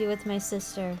something to do with my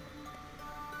sister.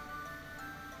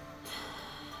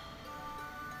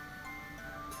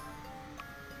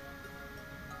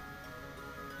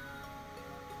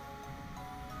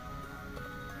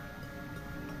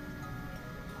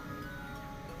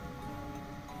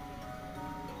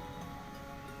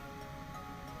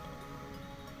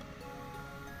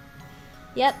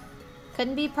 Yep,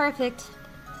 couldn't be perfect.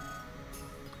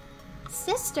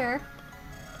 Sister?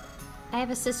 I have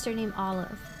a sister named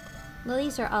Olive.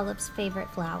 Lilies are Olive's favorite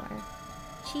flower.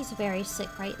 She's very sick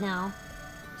right now.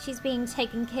 She's being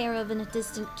taken care of in a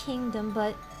distant kingdom,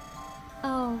 but...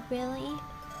 Oh, really?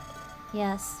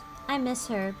 Yes, I miss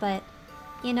her, but...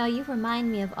 You know, you remind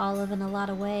me of Olive in a lot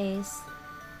of ways.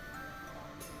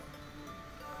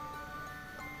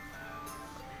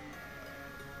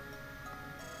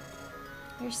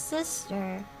 Your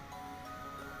sister.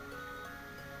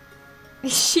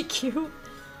 Is she cute?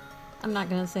 I'm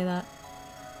not gonna say that.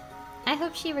 I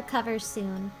hope she recovers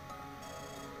soon.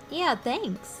 Yeah,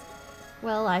 thanks.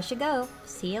 Well, I should go.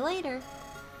 See you later.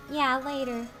 Yeah,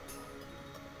 later.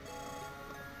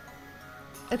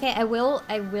 Okay, I will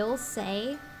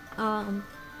say,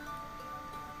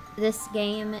 this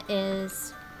game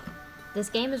is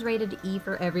rated E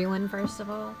for everyone, first of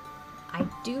all. I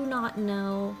do not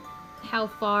know how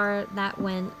far that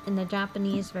went in the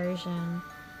Japanese version,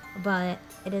 but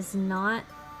it is not,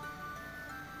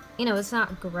 you know, it's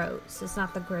not gross. It's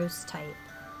not the gross type.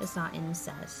 It's not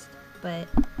incest. But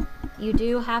you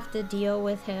do have to deal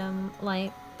with him,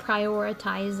 like,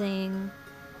 prioritizing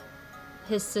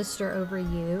his sister over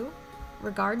you,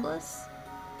 regardless.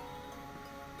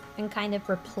 And kind of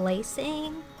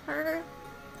replacing her.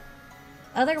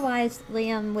 Otherwise,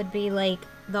 Liam would be, like,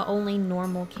 the only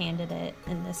normal candidate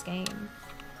in this game.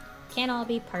 Can't all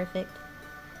be perfect.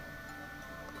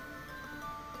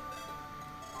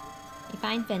 You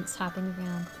find Vince hopping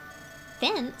around.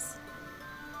 Vince?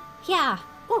 Yeah!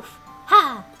 Oof!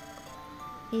 Ha!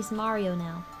 He's Mario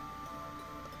now.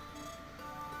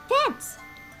 Vince!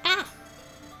 Ah!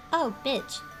 Oh,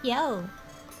 bitch. Yo.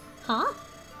 Huh?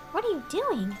 What are you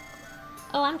doing?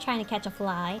 Oh, I'm trying to catch a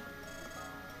fly.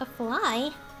 A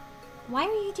fly? Why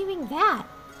are you doing that?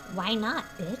 Why not,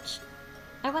 bitch?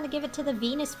 I want to give it to the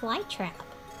Venus flytrap.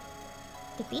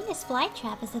 The Venus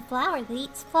flytrap is a flower that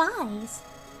eats flies.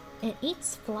 It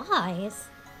eats flies?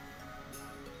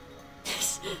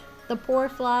 The poor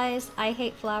flies. I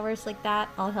hate flowers like that.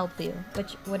 I'll help you.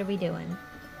 What are we doing?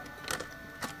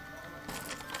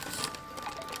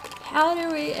 How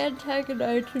do we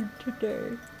antagonize him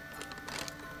today?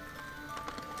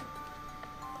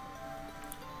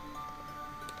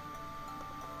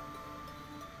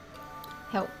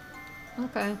 Help.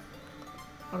 Okay.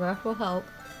 I guess we'll help.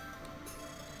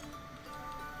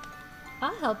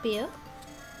 I'll help you.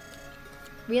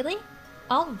 Really?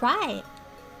 Alright.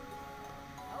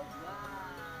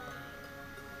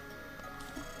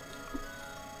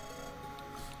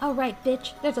 Alright,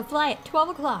 bitch. There's a fly at 12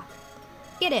 o'clock.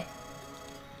 Get it.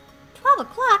 12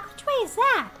 o'clock? Which way is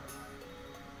that?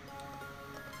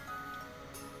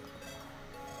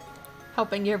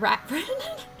 Helping your rat friend.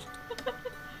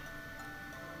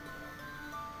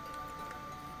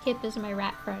 Kip is my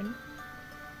rat friend.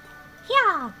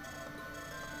 Yeah!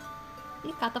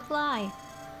 You got the fly.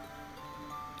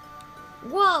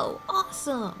 Whoa!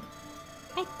 Awesome!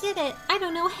 I did it! I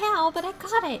don't know how, but I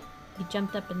got it! You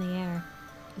jumped up in the air.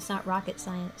 It's not rocket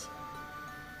science.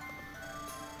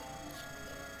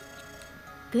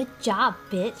 Good job,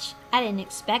 bitch. I didn't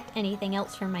expect anything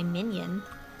else from my minion.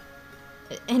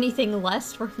 Anything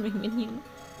less from my minion.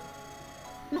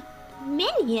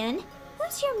 Minion?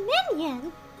 Who's your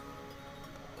minion?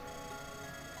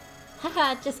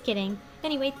 Haha, just kidding.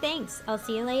 Anyway, thanks. I'll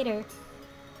see you later.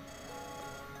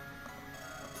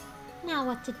 Now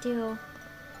what to do?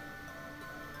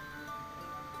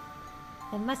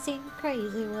 It must seem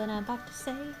crazy what I'm about to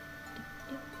say.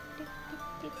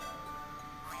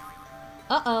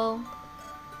 Uh-oh.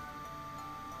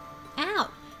 Ow!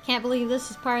 Can't believe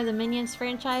this is part of the Minions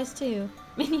franchise, too.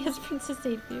 Minions Princess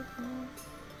Daisy.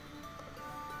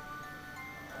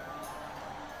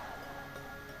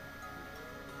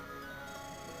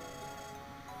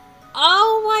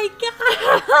 Oh my god!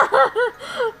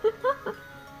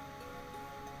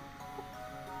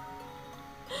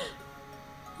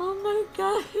 Oh my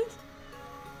god.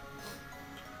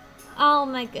 Oh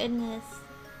my goodness.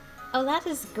 Oh, that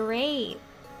is great.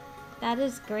 That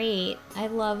is great. I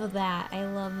love that. I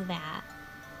love that.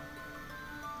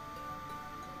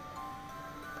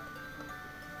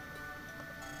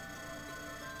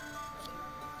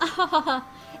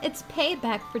 It's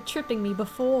payback for tripping me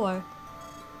before.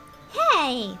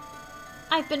 Hey!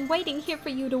 I've been waiting here for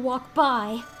you to walk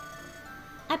by.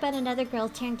 I bet another girl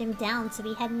turned him down so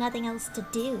he had nothing else to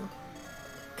do.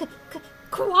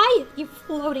 Quiet, you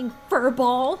floating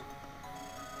furball!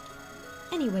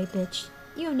 Anyway, bitch,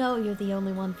 you know you're the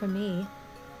only one for me.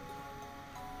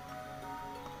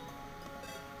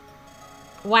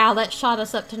 Wow, that shot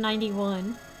us up to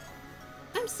 91.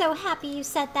 I'm so happy you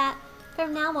said that.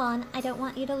 From now on, I don't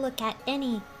want you to look at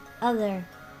any other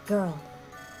girl.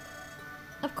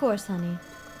 Of course, honey.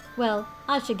 Well,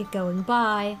 I should get going.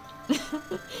 Bye.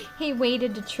 He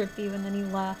waited to trip you and then he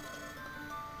left.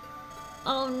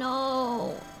 Oh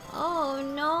no. Oh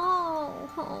no.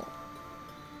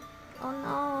 Oh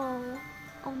no.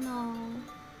 Oh no.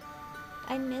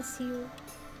 I miss you.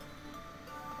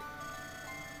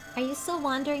 Are you still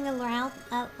wandering around?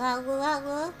 Are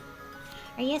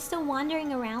you still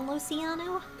wandering around,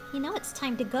 Luciano? You know it's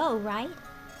time to go, right?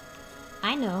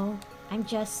 I know. I'm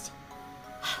just...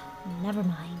 Never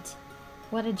mind.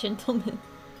 What a gentleman.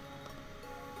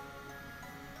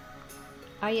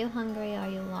 Are you hungry? Are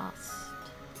you lost?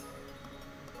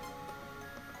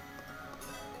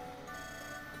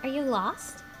 Are you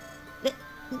lost?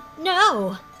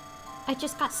 No! I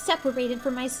just got separated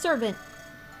from my servant.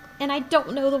 And I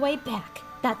don't know the way back.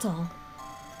 That's all.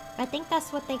 I think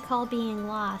that's what they call being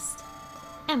lost.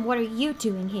 And what are you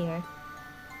doing here?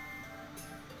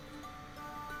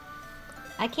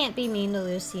 I can't be mean to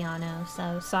Luciano,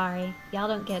 so sorry. Y'all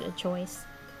don't get a choice.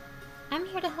 I'm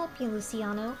here to help you,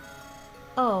 Luciano.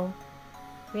 Oh,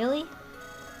 really?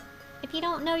 If you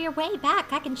don't know your way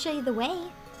back, I can show you the way.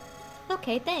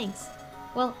 Okay, thanks.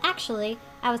 Well, actually,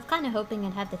 I was kind of hoping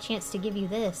I'd have the chance to give you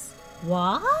this.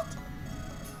 What?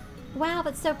 Wow,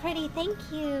 it's so pretty, thank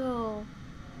you.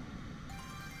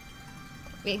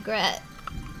 Regret.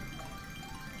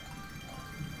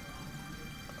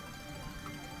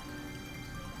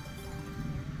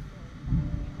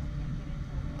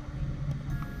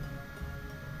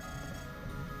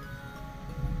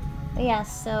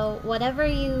 Yes, so whatever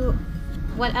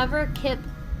Kip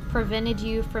prevented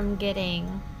you from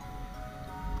getting,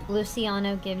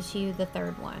 Luciano gives you the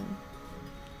third one.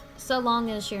 So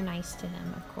long as you're nice to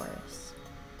him, of course.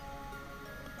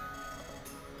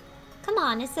 Come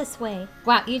on, it's this way.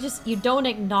 Wow, you don't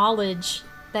acknowledge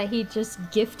that he just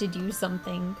gifted you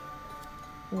something.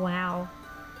 Wow.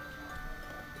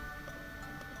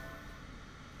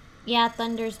 Yeah,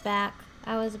 Thunder's back.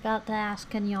 I was about to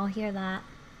ask, can y'all hear that?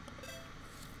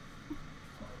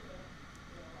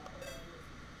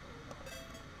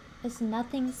 Is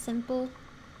nothing simple?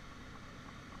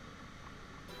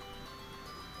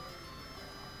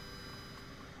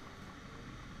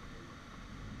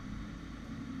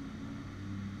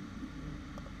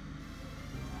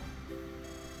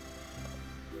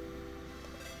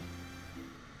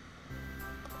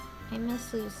 I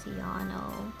miss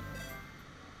Luciano.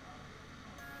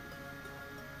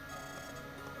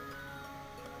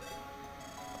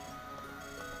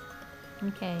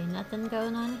 Okay, nothing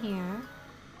going on here.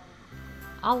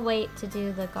 I'll wait to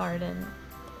do the garden.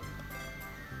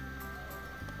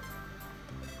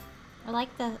 I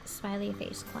like the smiley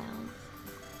face clowns.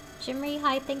 Jimry,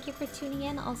 hi, thank you for tuning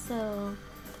in also.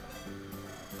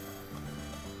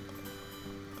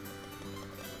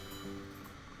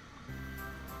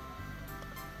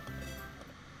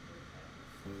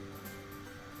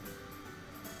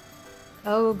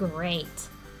 Oh, great.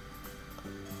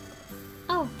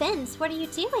 Oh, Vince, what are you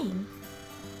doing?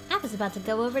 I was about to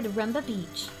go over to Rumba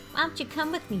Beach. Why don't you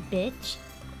come with me, bitch?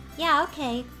 Yeah,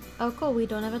 okay. Oh, cool, we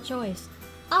don't have a choice.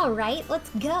 Alright, let's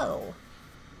go.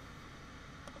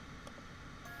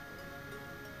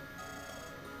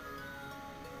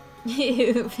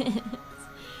 Vince.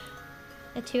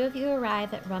 The two of you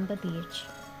arrive at Rumba Beach.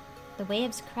 The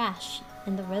waves crash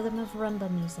in the rhythm of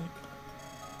rumba music.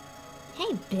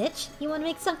 Hey, bitch, you want to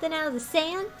make something out of the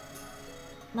sand?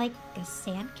 Like a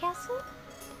sandcastle?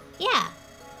 Yeah.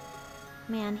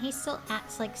 Man, he still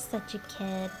acts like such a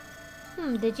kid.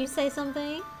 Did you say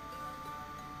something?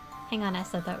 Hang on, I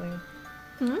said that weird.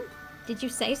 Did you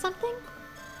say something?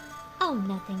 Oh,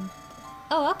 nothing.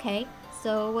 Oh, okay.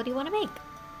 So, what do you want to make?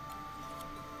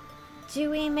 Do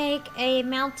we make a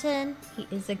mountain? He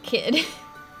is a kid.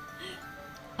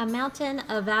 A mountain,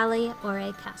 a valley, or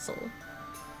a castle?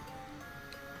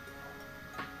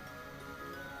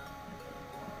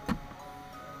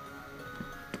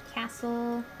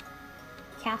 Castle.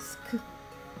 Cask.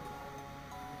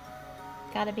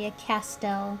 Gotta be a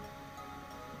castle.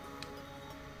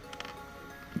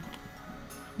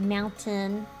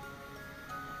 Mountain.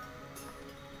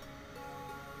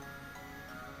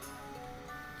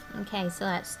 Okay, so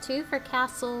that's 2 for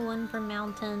castle, 1 for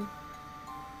mountain.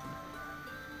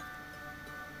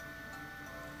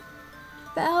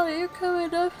 Val, you're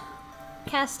coming up.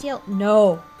 Castile.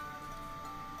 No!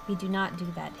 We do not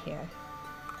do that here.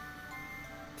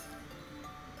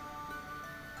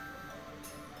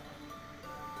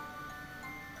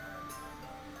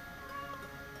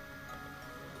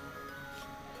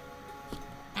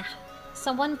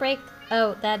 So 1 break...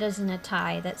 Oh, that isn't a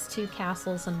tie. That's 2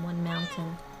 castles and 1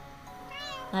 mountain.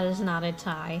 That is not a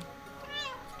tie.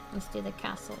 Let's do the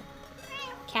castle.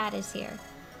 Cat is here.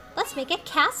 Let's make a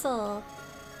castle!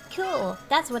 Cool,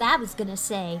 that's what I was gonna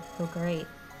say. Oh, great.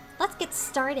 Let's get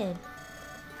started.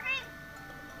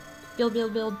 Build,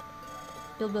 build, build.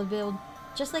 Build, build, build.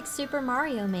 Just like Super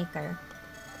Mario Maker.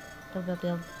 Build, build,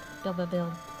 build. Build, build,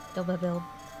 build. Build, build, build.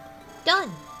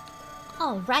 Done!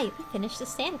 Alright, we finished the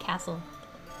sandcastle.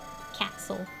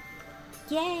 Castle.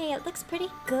 Yay, it looks pretty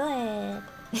good.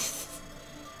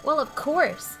 Well, of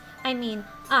course. I mean,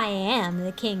 I am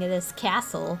the king of this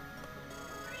castle.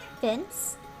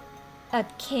 Vince? A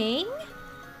king?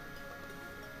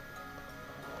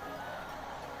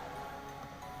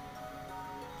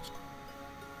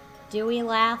 Do we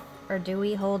laugh or do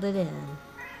we hold it in?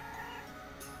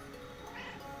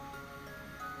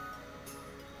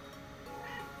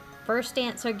 First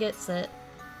answer gets it.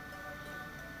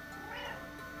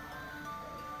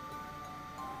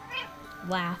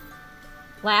 laugh.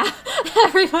 Laugh.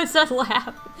 Everyone said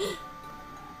laugh.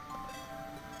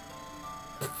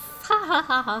 Ha ha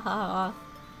ha ha ha.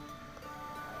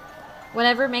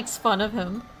 Whatever makes fun of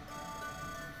him.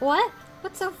 What?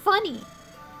 What's so funny?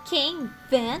 King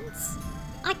Vince?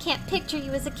 I can't picture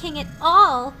you as a king at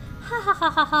all. Ha ha ha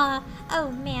ha ha.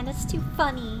 Oh man, it's too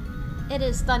funny. It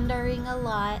is thundering a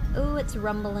lot. Ooh, it's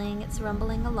rumbling. It's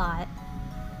rumbling a lot.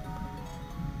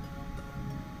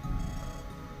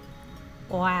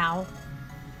 Wow.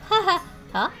 Haha.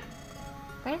 Huh?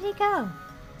 Where did he go?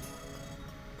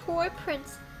 Poor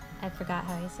Prince. I forgot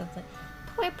how he said it.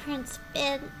 Poor Prince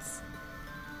Vince.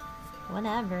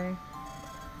 Whatever.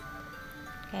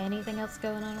 Okay, anything else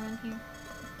going on around here?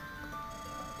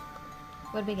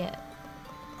 What'd we get?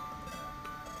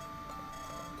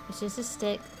 It's just a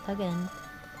stick again.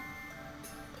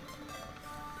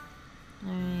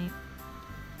 Alright.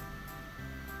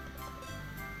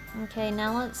 Okay,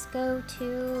 now let's go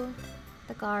to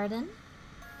the garden.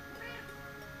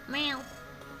 Meow.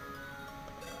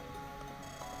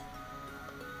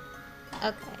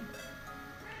 Okay.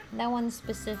 No one's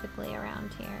specifically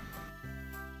around here.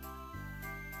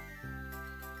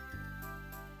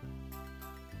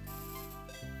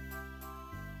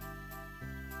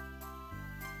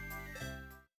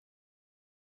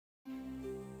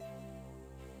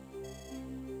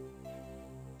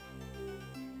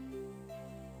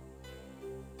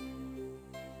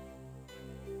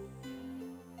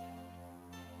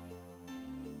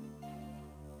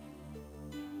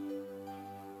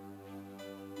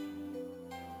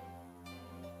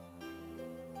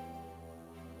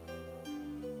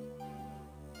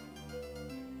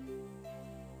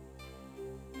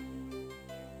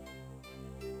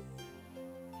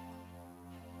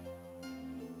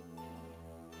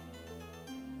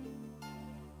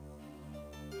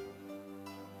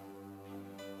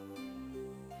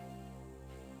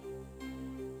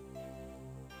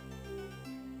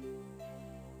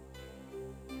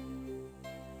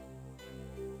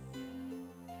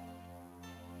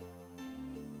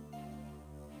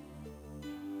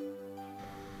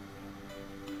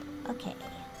 Okay.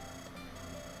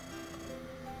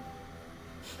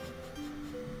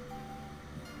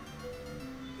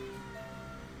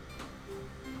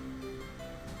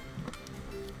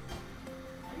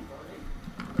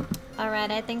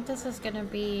 Alright, I think this is gonna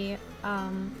be,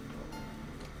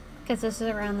 because this is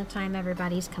around the time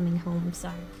everybody's coming home,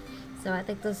 sorry. So I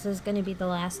think this is gonna be the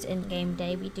last in-game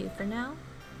day we do for now.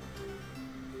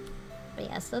 But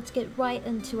yes, let's get right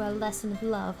into our lesson of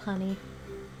love, honey.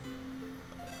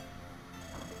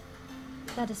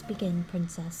 Let us begin,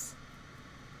 princess.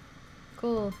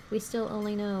 Cool, we still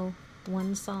only know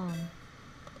one song.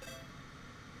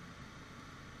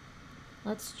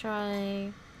 Let's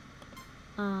try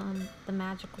the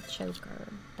magical choker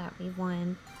that we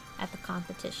won at the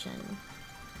competition.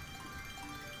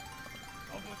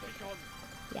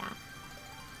 Yeah.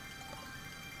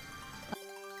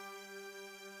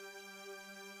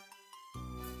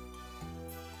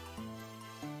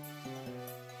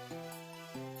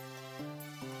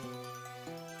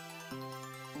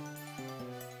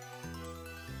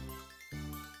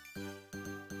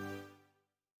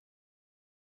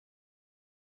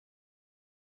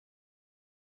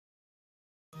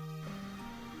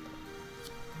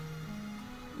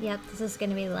 Yep, this is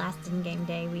gonna be the last in-game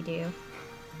day we do.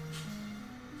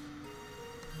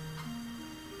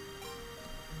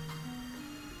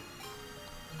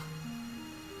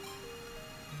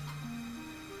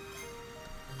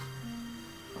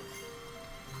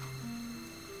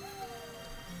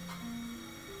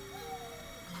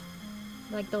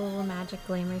 Like the little magic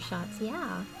glamour shots,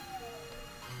 yeah.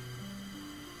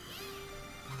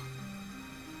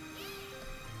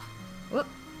 Whoop.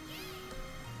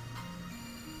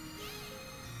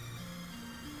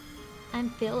 I'm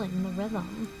feeling the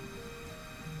rhythm.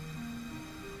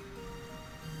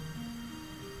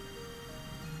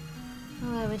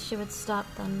 Oh, I wish it would stop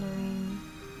thundering.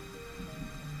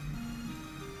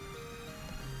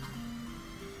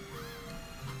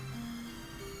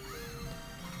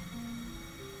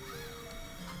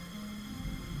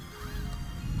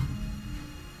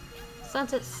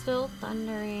 Since it's still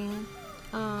thundering,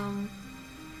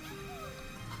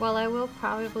 well, I will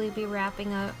probably be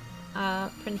wrapping up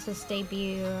Princess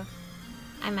Debut.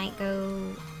 I might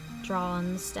go draw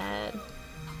instead.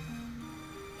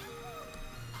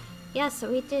 Yes,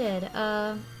 we did.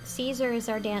 Caesar is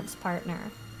our dance partner.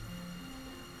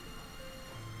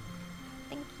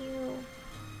 Thank you.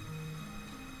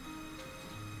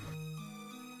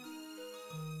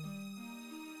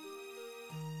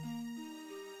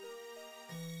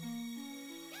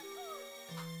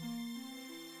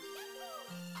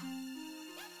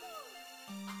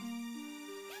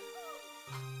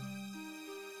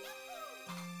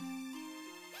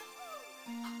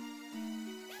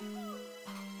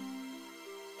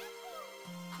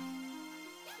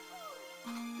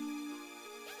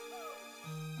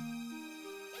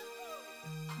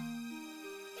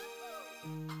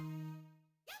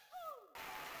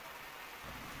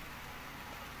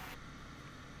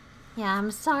 Yeah,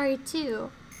 I'm sorry too.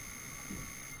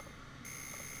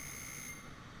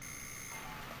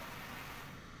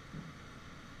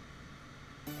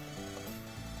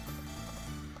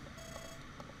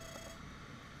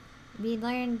 We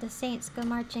learned the Saints go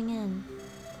marching in.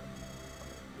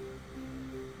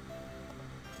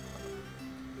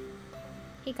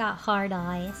 He got hard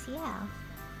eyes, yeah.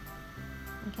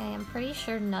 Okay, I'm pretty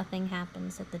sure nothing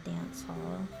happens at the dance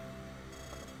hall.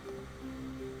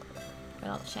 But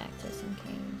I'll check just in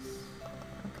case.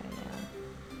 Okay, yeah.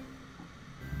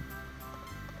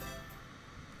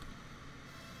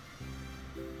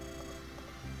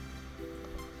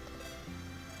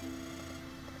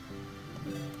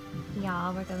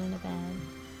 Yeah, we're going to bed.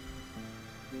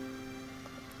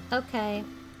 Okay.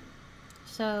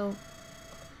 So...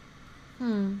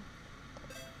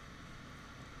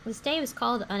 This day was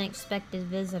called Unexpected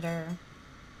Visitor.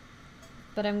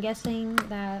 But I'm guessing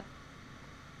that...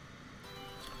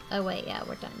 Oh wait, yeah,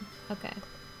 we're done. Okay.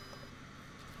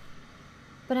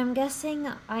 But I'm guessing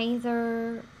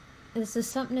either this is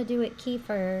something to do with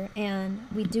Kiefer, and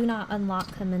we do not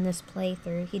unlock him in this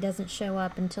playthrough. He doesn't show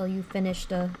up until you finish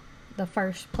the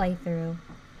first playthrough.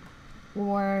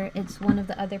 Or it's one of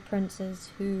the other princes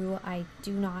who I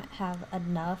do not have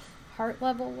enough heart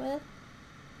level with.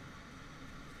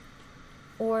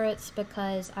 Or it's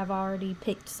because I've already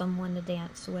picked someone to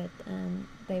dance with and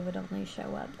they would only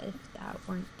show up if that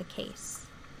weren't the case.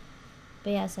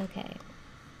 But yes, okay.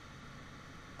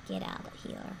 Get out of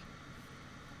here.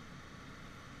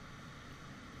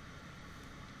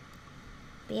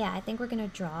 But yeah, I think we're gonna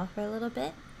draw for a little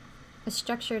bit. A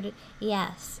structured,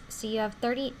 yes. So you have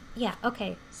 30, yeah,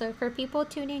 okay. So for people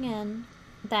tuning in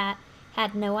that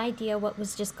had no idea what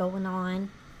was just going on,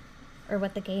 or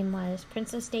what the game was,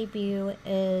 Princess Debut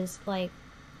is like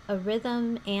a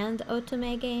rhythm and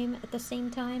otome game at the same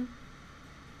time.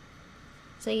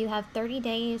 So you have 30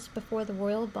 days before the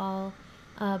Royal Ball.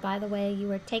 By the way, you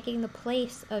are taking the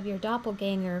place of your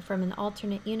doppelganger from an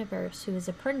alternate universe who is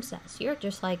a princess. You're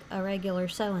just like a regular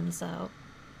so-and-so.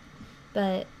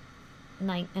 But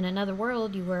like in another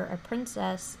world, you were a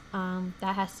princess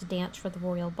that has to dance for the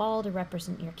Royal Ball to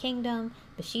represent your kingdom,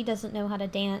 but she doesn't know how to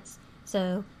dance.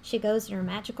 So she goes in her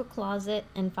magical closet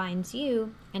and finds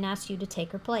you and asks you to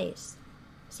take her place.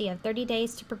 So you have 30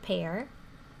 days to prepare.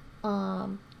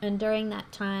 And during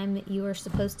that time, you are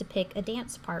supposed to pick a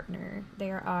dance partner.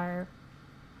 There are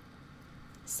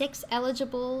 6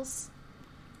 eligibles.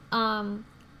 When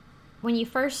you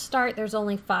first start, there's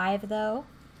only 5 though.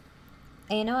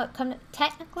 And you know what?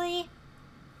 Technically,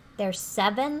 there's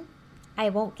 7. I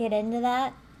won't get into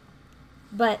that.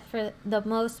 But for the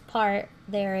most part,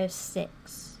 there is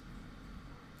 6.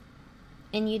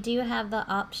 And you do have the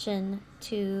option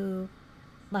to,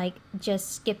 like,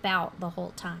 just skip out the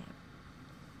whole time.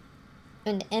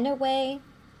 And in a way,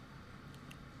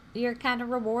 you're kind of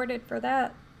rewarded for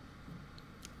that,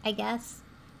 I guess.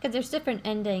 Because there's different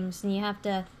endings, and you have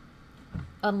to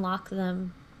unlock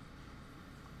them.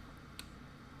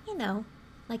 You know,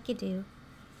 like you do.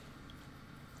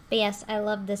 But yes, I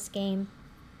love this game.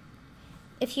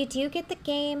 If you do get the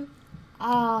game,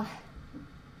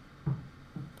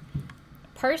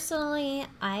 personally,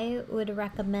 I would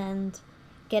recommend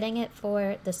getting it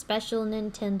for the special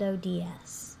Nintendo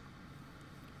DS.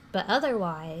 But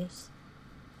otherwise,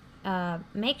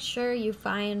 make sure you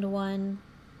find one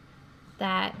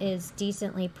that is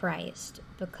decently priced,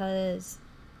 because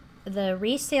the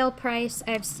resale price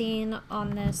I've seen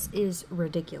on this is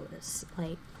ridiculous.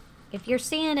 Like, if you're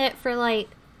seeing it for like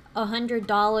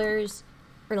 $100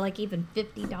 or like even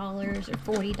 $50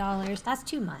 or $40, that's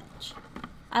too much.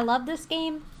 I love this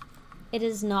game. It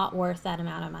is not worth that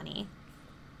amount of money.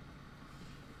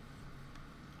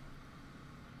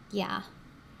 Yeah.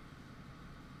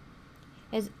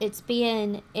 It's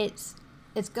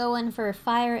going for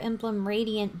Fire Emblem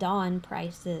Radiant Dawn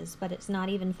prices, but it's not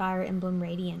even Fire Emblem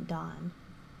Radiant Dawn.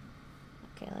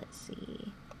 Okay, let's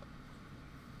see.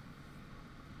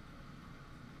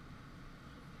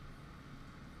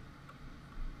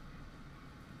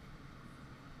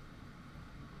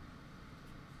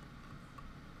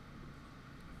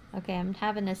 Okay, I'm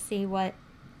having to see what...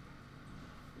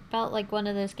 Felt like one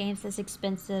of those games that's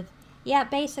expensive. Yeah,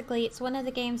 basically, it's one of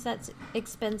the games that's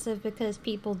expensive because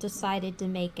people decided to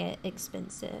make it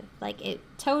expensive. Like, it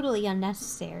totally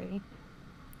unnecessary.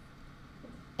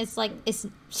 It's like,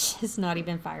 it's not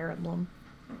even Fire Emblem.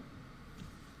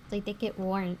 They think it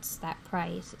warrants that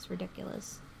price. It's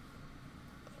ridiculous.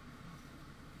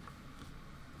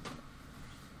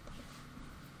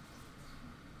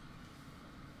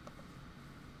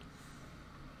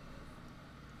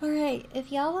 Alright,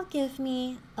 if y'all will give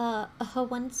me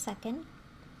 1 second,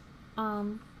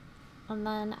 And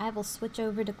then I will switch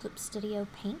over to Clip Studio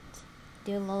Paint,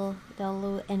 do a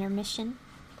little intermission.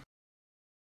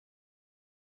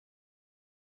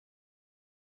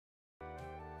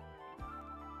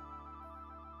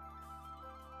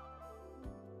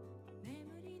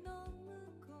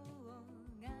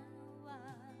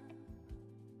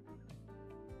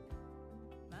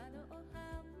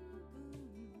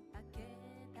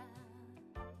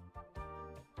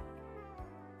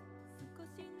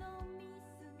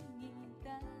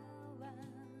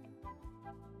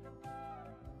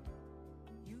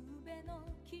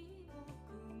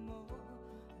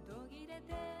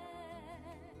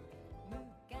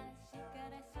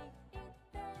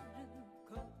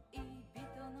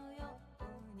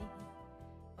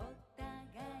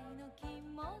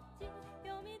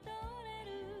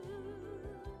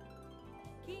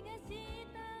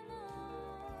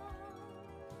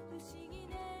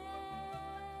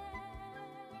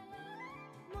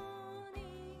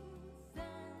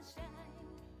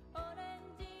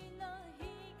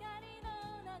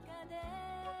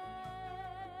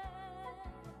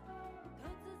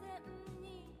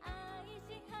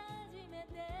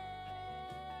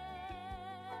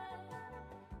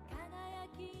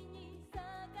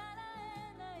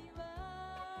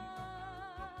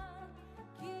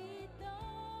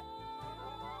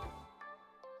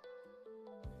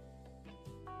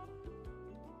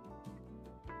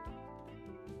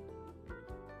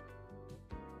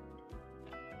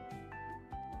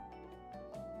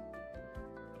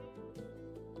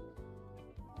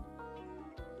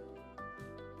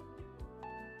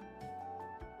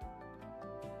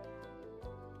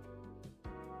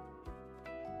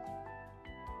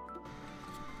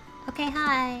 Okay,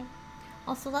 hi.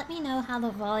 Also, let me know how the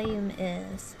volume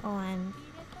is on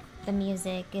the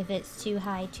music, if it's too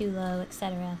high, too low,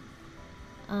 etc.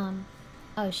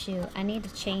 Oh shoot, I need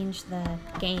to change the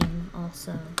game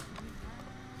also.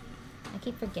 I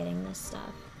keep forgetting this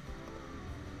stuff.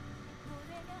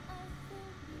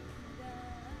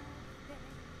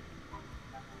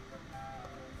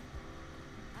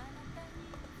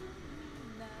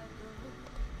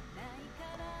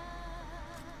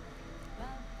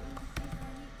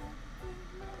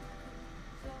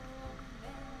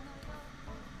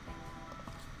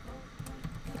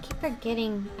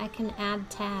 Forgetting I can add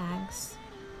tags.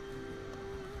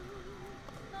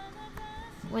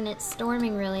 When it's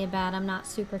storming really bad, I'm not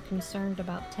super concerned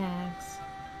about tags.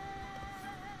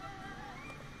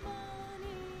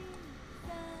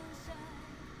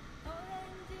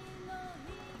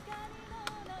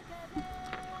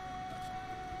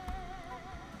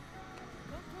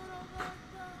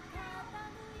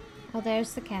 Oh,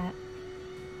 there's the cat.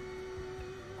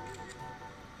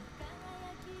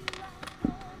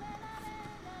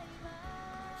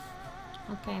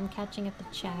 Okay, I'm catching up the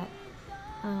chat.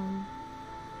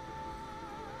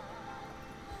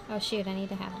 Oh shoot, I need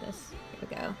to have this. Here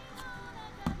we go.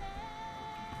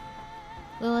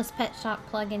 Littlest Pet Shop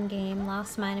plugin game.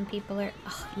 Lost mine and people are...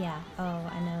 Oh, yeah. Oh,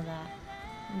 I know that.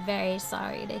 I'm very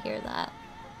sorry to hear that.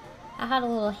 I had a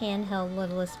little handheld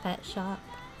Littlest Pet Shop.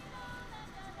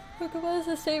 Look, it was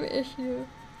the same issue.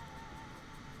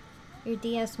 Your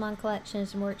DS1 collection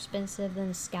is more expensive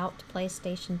than Scout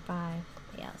PlayStation 5.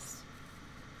 Yes.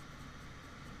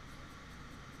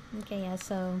 Okay, yeah,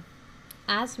 so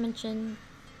as mentioned,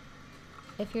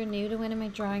 if you're new to one of my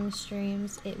drawing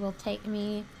streams, it will take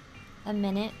me a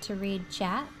minute to read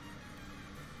chat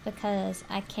because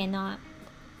I cannot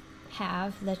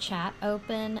have the chat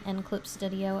open and Clip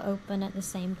Studio open at the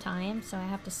same time, so I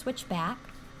have to switch back.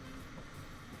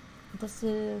 This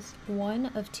is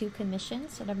one of 2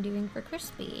 commissions that I'm doing for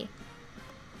Crispy.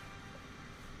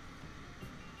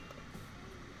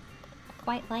 I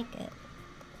quite like it.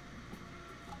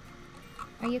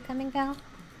 Are you coming, Val?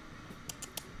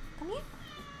 Come here.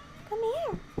 Come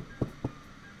here.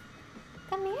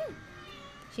 Come here.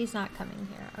 She's not coming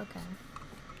here. Okay.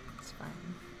 It's fine.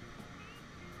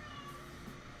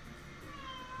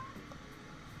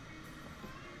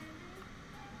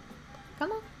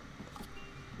 Come on.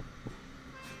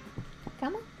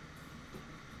 Come on.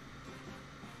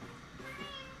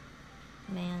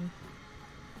 Man.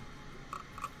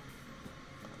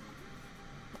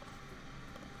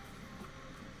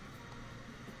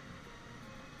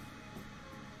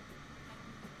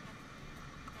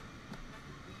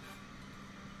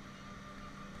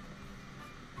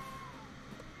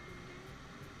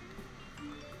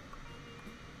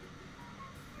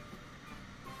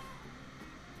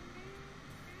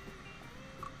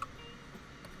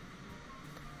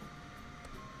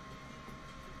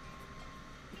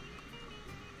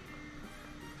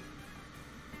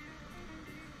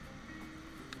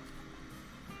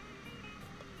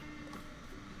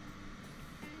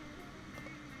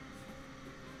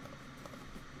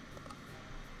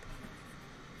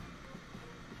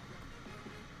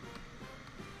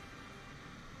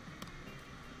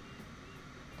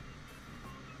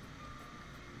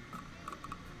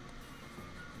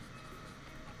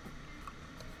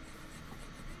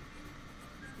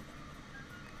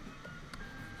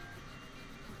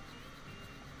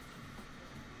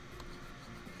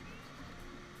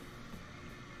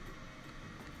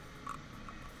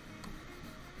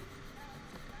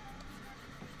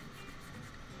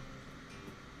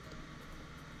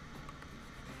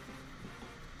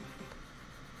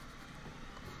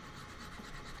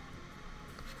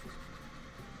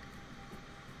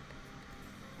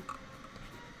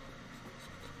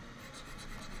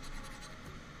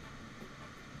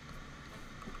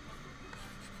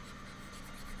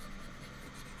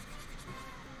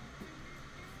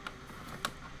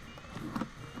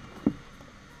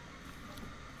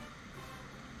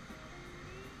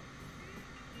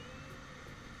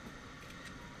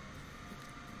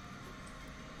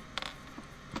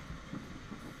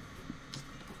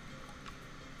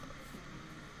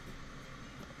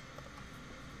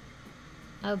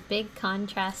 Oh, big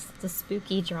contrast to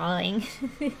spooky drawing.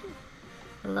 I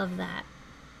love that.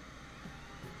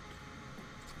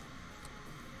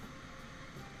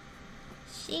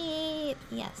 Sheep!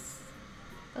 Yes.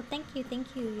 Well, thank you,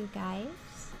 you guys.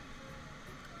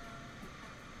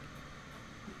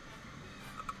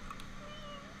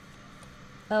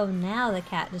 Oh, now the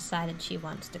cat decided she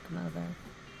wants to come over.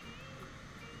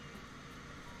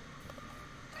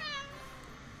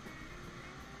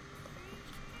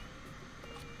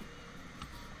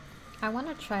 I want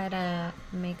to try to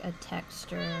make a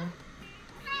texture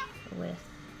with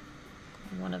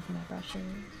one of my brushes.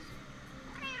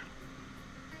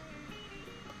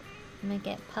 Make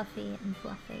it puffy and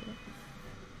fluffy.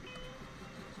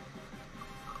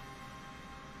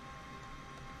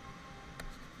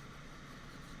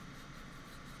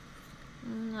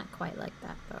 Not quite like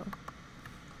that though.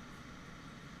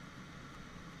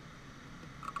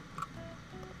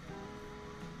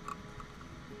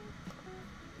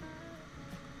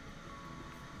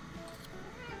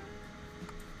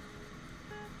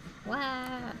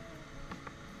 Wow.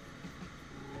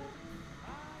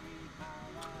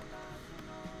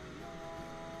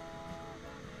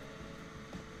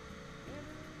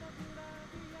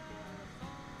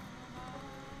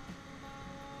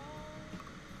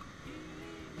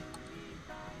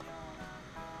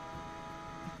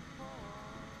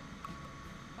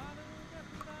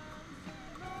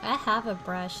 I have a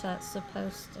brush that's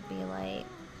supposed to be like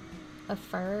a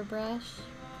fur brush.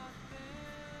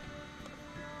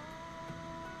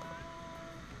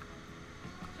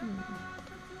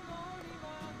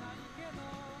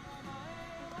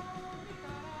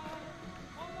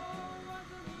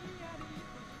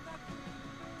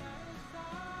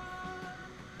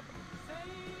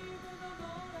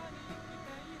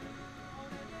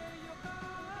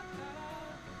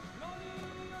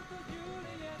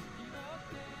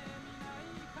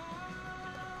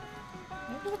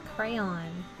 Maybe the crayon.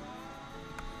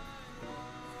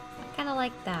 I kind of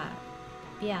like that.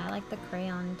 Yeah, I like the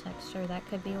crayon texture. That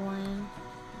could be one.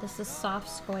 This is soft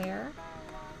square.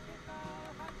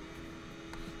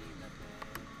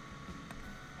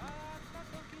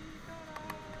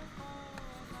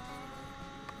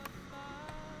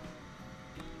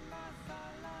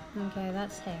 Okay,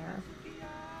 that's hair.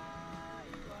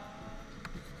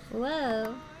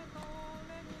 Whoa.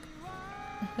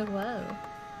 Whoa.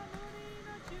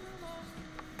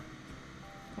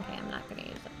 Okay, I'm not gonna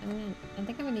use it. I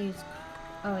think I'm gonna use...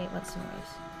 Oh wait, what's noise?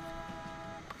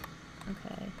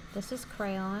 Okay, this is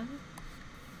crayon.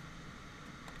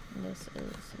 And this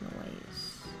is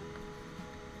noise.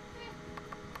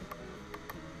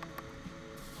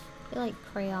 I feel like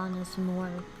crayon is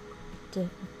more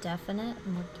definite,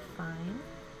 more defined.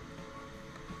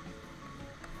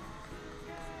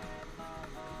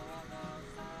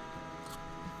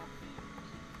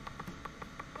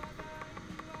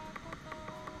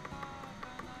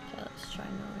 Okay, let's try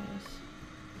noise.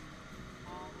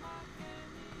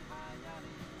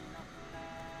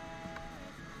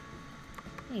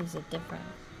 Use it different.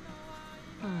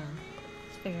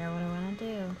 Let's figure out what I want to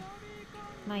do.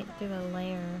 Might do a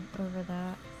layer over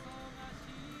that.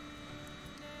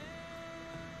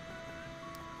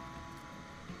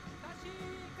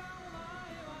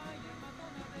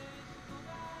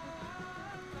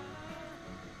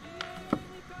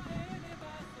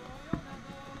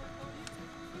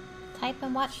 Type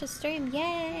and watch the stream.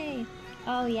 Yay!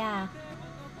 Oh yeah.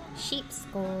 Sheep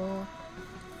school.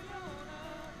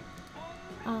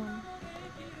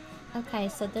 Okay,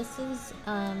 so this is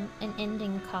an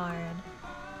ending card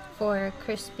for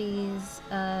Crispy's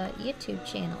YouTube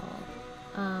channel.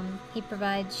 He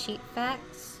provides sheep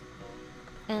facts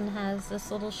and has this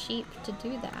little sheep to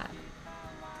do that.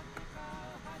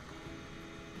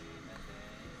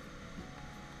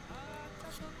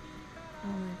 Oh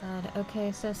my god.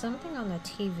 Okay, so something on the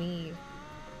TV,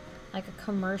 like a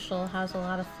commercial, has a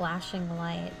lot of flashing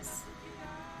lights.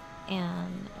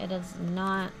 And it is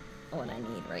not what I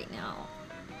need right now.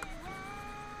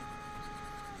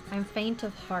 I'm faint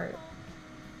of heart.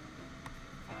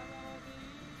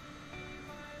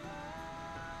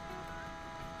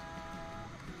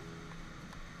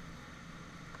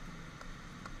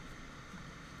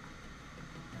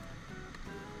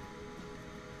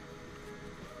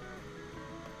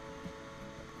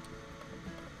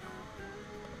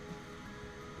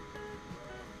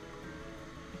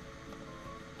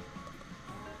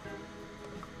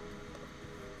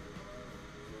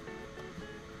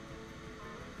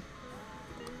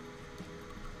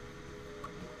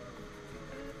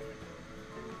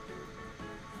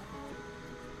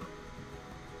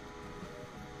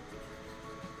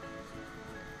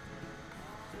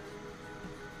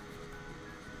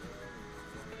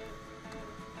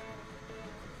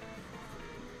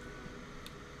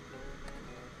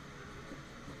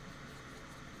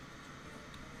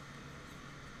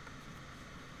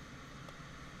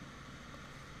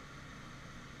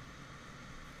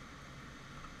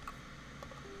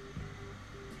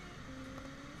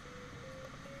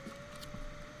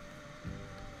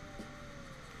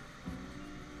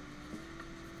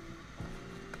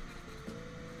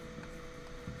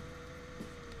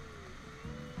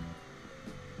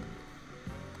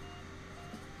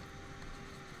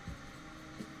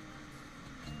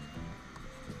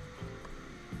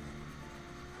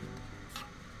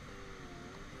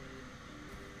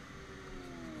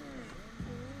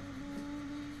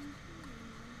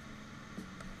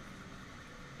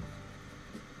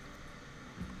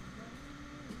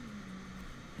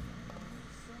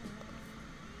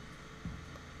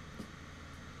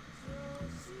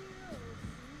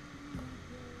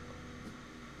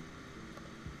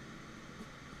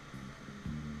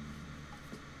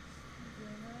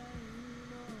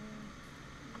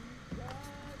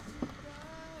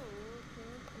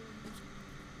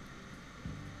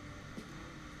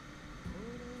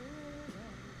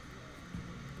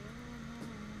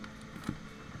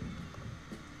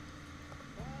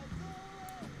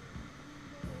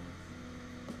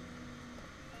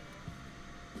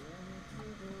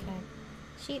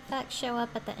 Sheet facts show up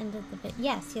at the end of the bit.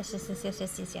 Yes, yes, yes, yes, yes,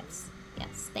 yes, yes, yes.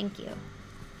 Yes, thank you.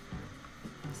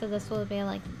 So this will be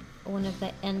like one of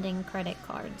the ending credit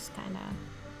cards, kind of.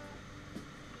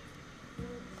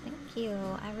 Thank you.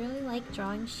 I really like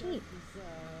drawing sheep.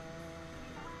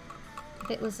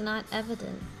 If it was not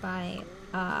evident by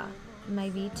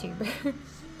my VTuber.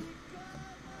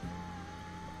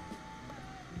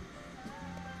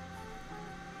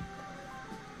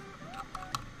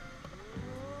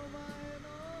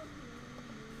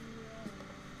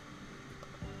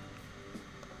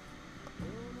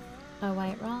 Oh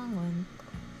wait, wrong one.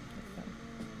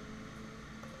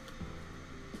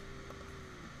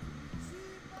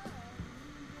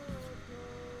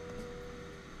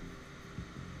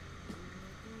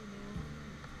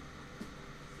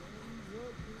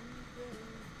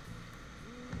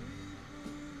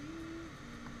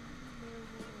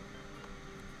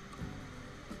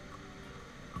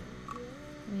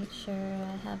 Make sure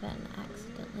I haven't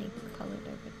accidentally colored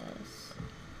over this.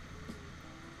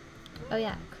 Oh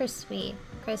yeah, Crispy.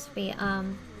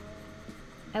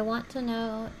 I want to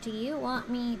know, do you want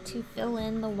me to fill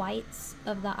in the whites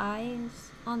of the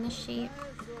eyes on the sheep?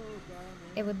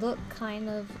 It would look kind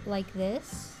of like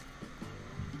this.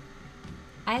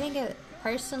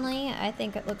 Personally, I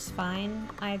think it looks fine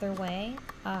either way,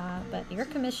 but you're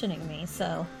commissioning me,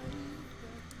 so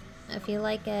if you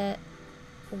like it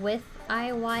with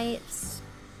eye whites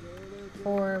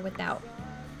or without,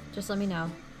 just let me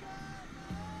know.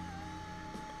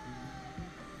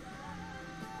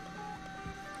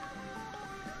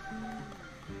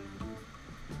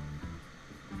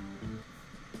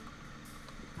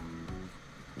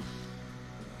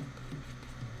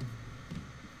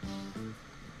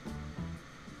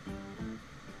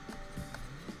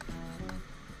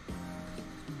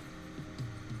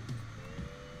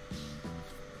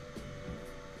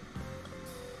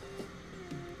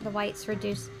 The whites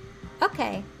reduce.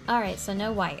 Okay, alright, so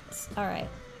no whites. Alright.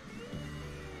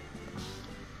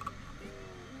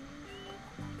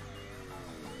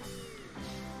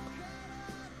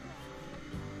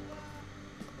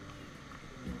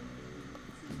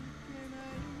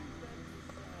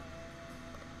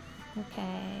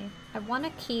 Okay, I want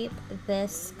to keep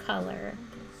this color.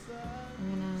 I'm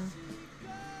gonna...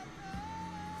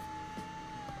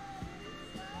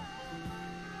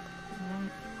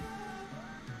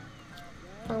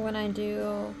 For when I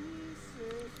do...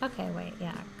 Okay, wait,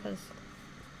 yeah, because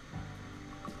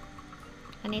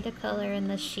I need to color in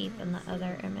the sheep in the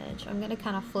other image. I'm gonna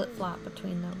kind of flip-flop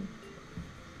between them.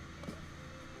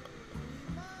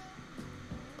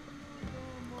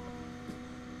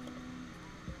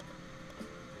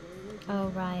 Oh,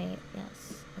 right,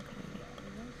 yes, okay.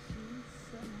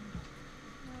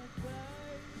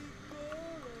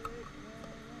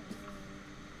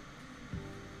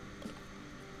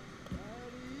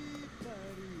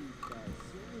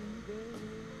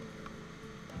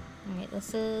 Alright,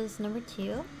 this is number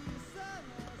 2.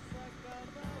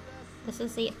 This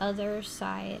is the other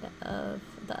side of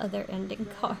the other ending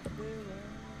card.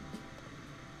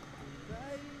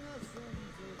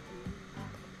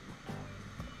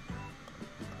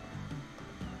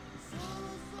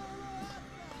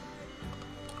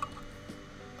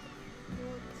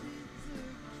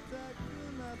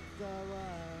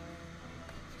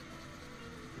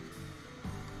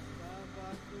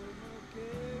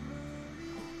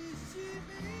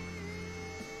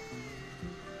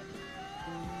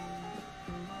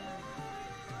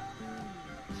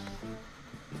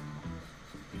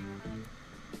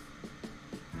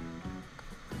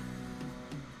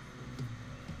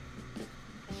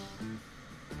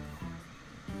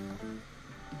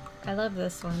 I love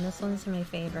this one. This one's my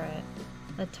favorite.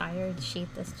 The tired sheep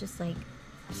that's just like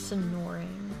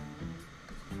snoring.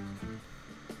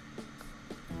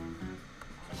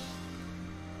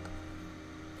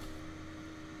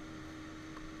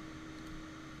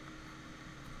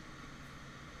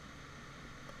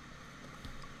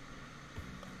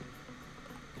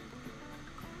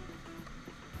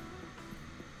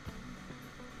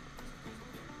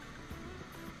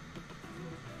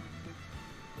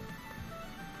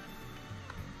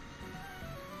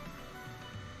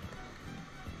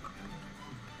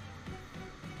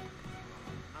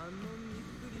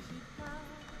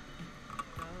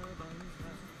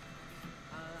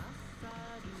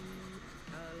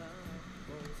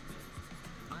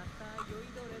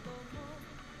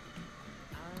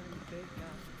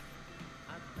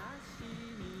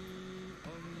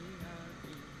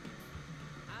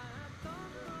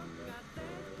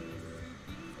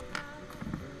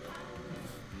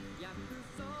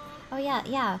 Oh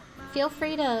yeah. Feel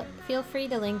free to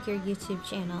link your YouTube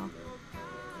channel.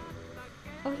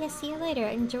 Oh yeah, see you later.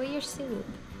 Enjoy your soup.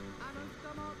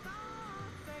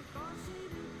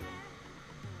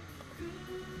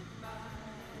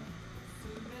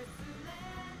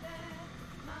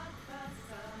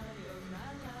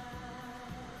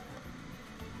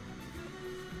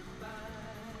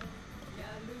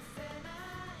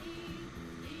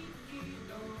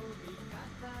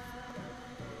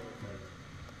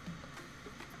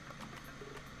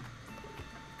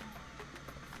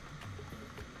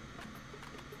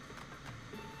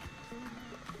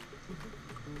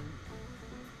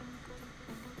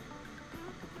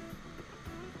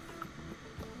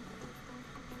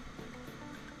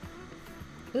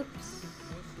 Oops.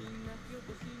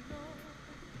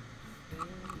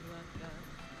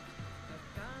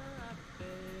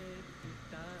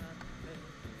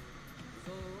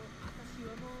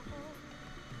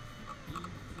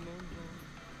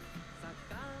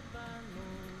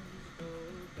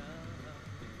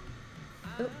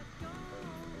 Oh.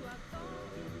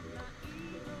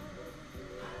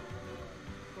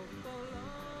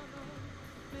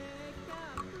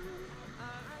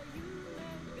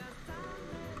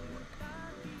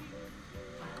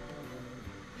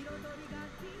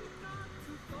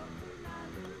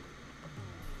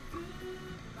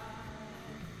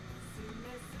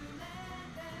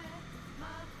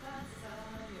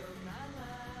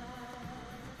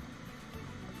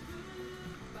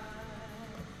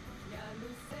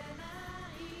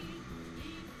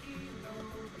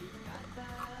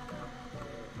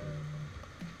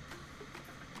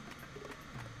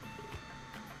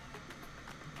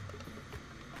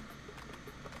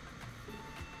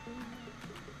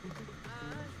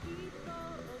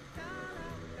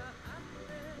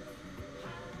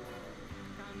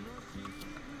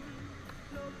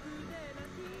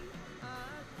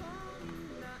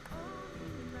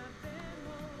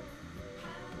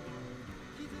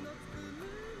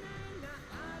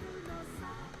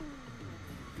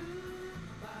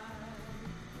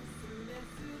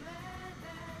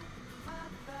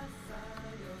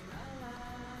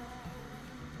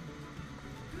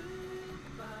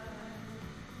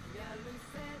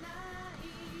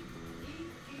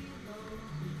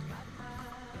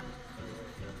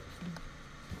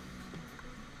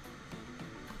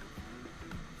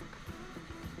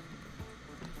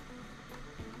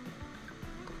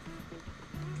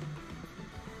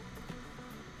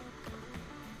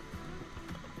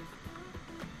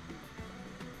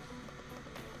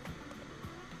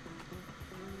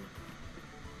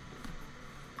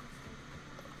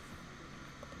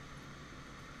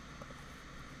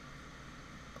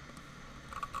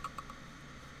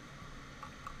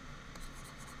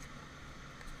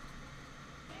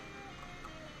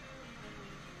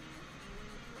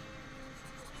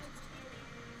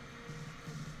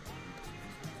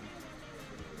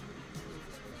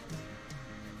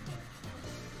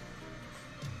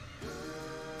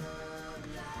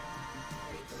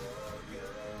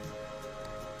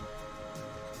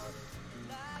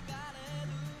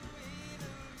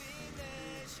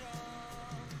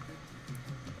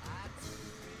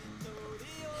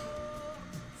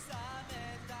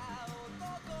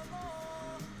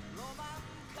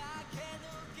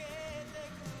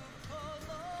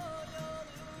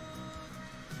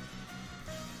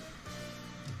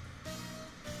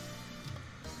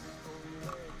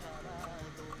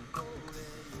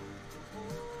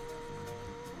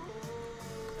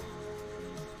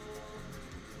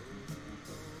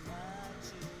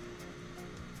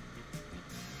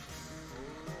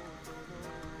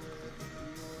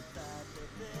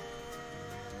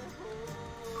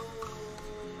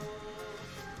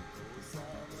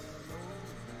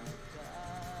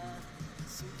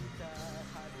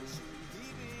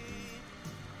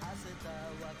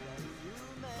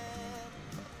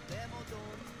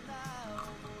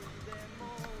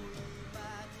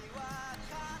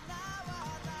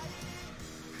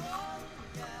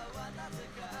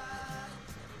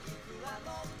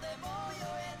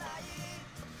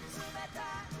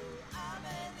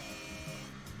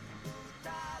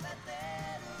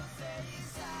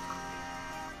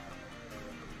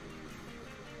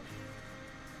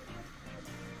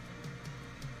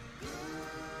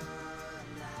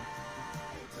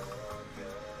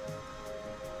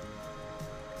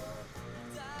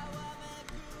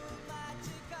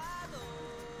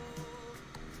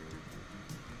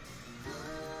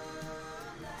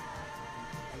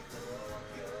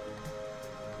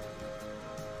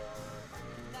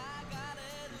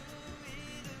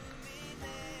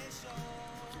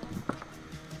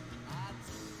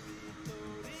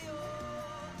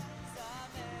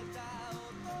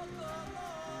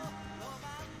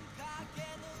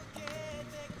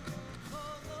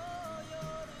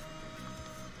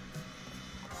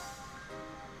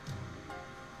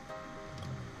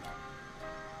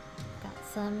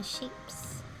 some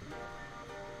sheeps.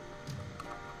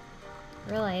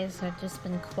 Realized I've just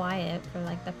been quiet for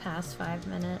like the past 5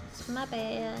 minutes. My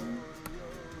bad.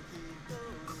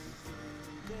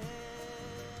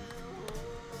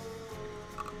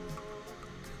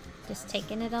 Just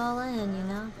taking it all in, you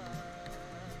know?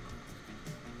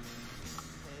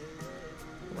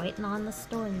 Waiting on the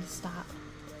storm to stop.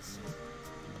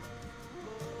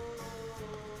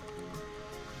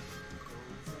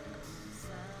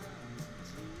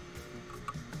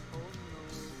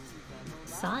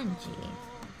 Sanji.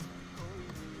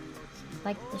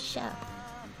 Like the chef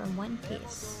from One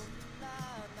Piece.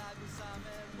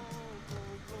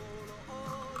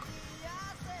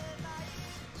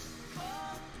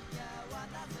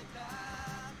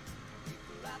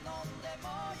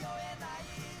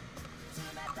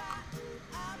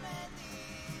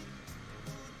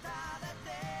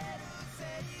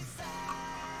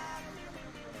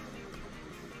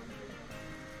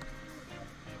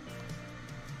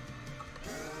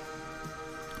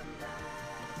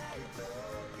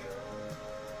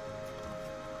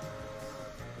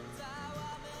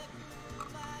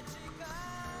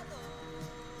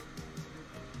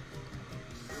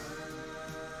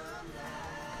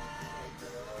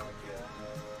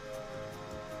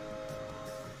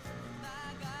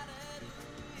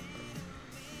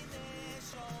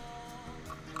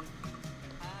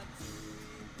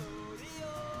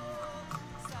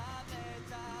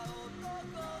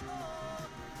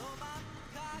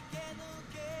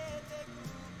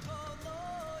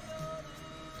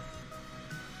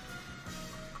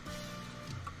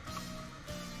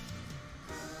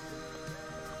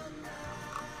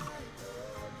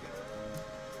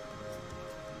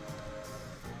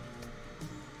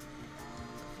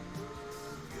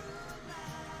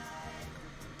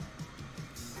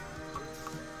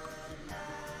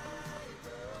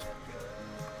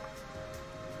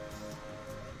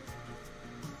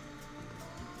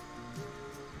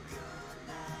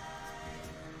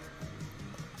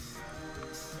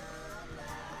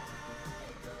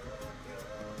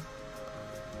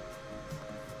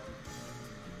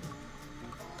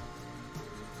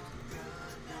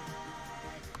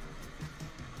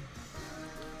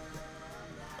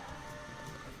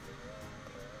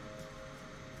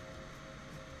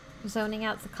 Zoning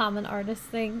out's a common artist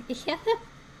thing. Yeah.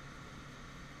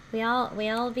 We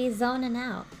all be zoning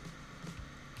out.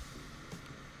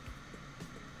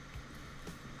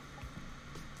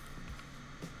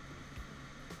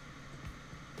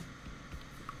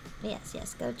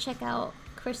 Yes, go check out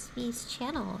Crispy's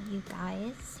channel, you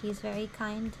guys. He's very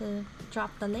kind to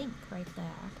drop the link right there.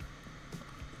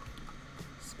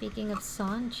 Speaking of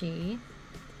Sanji,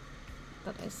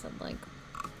 that I said like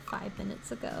 5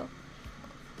 minutes ago.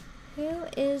 Who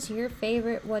is your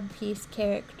favorite One Piece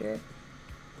character?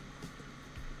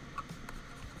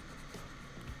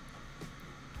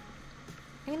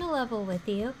 I'm gonna level with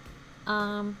you.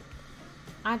 I've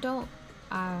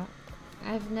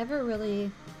never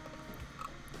really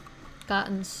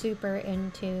gotten super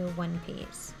into One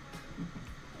Piece.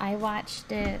 I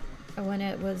watched it when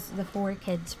it was the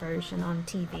 4Kids version on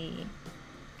TV.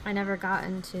 I never got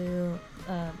into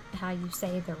how you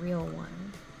say the real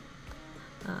one.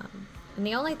 And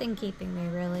the only thing keeping me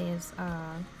really is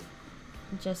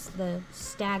just the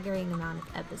staggering amount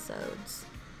of episodes.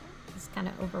 It's kind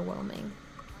of overwhelming.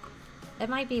 It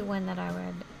might be one that I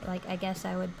would, like, I guess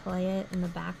I would play it in the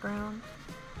background.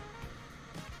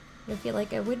 I feel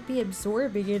like I wouldn't be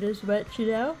absorbing it as much, you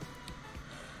know?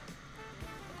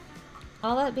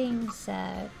 All that being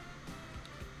said,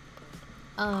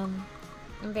 I'm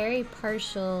very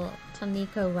partial to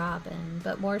Nico Robin,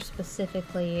 but more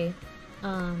specifically,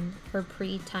 her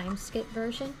pre-time skip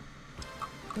version.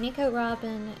 Nico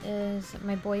Robin is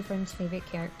my boyfriend's favorite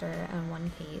character in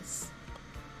One Piece.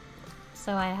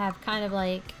 So I have kind of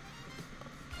like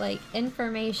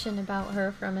information about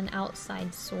her from an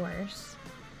outside source.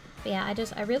 But yeah,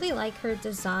 I really like her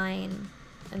design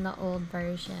in the old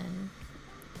version.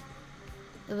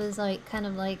 It was like kind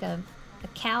of like a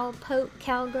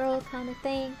cowgirl kind of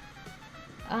thing.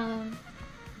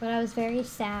 But I was very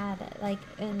sad, like,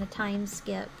 in the time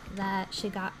skip that she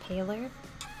got paler.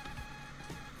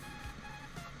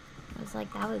 I was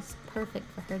like, that was perfect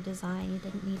for her design. You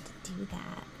didn't need to do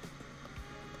that.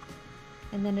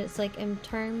 And then it's like, in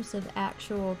terms of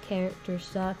actual character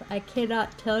stuff, I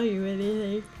cannot tell you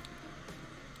anything.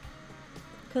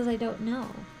 Because I don't know.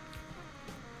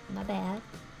 My bad.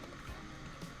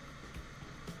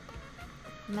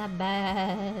 My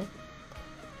bad.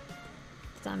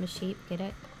 Because I'm a sheep, get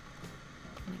it?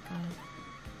 Oh my god.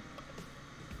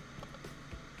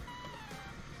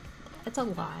 It's a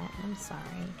lot, I'm sorry.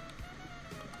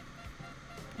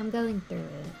 I'm going through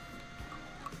it.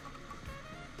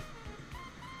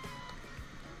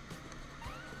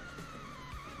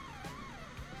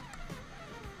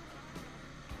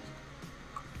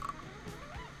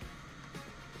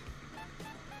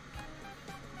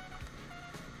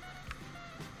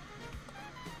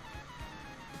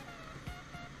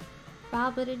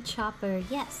 Robin and Chopper.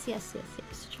 Yes, yes, yes,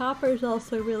 yes. Chopper's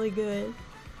also really good.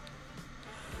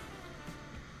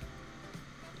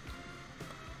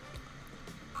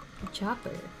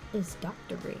 Chopper is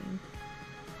doctoring.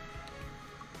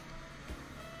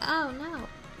 Oh no.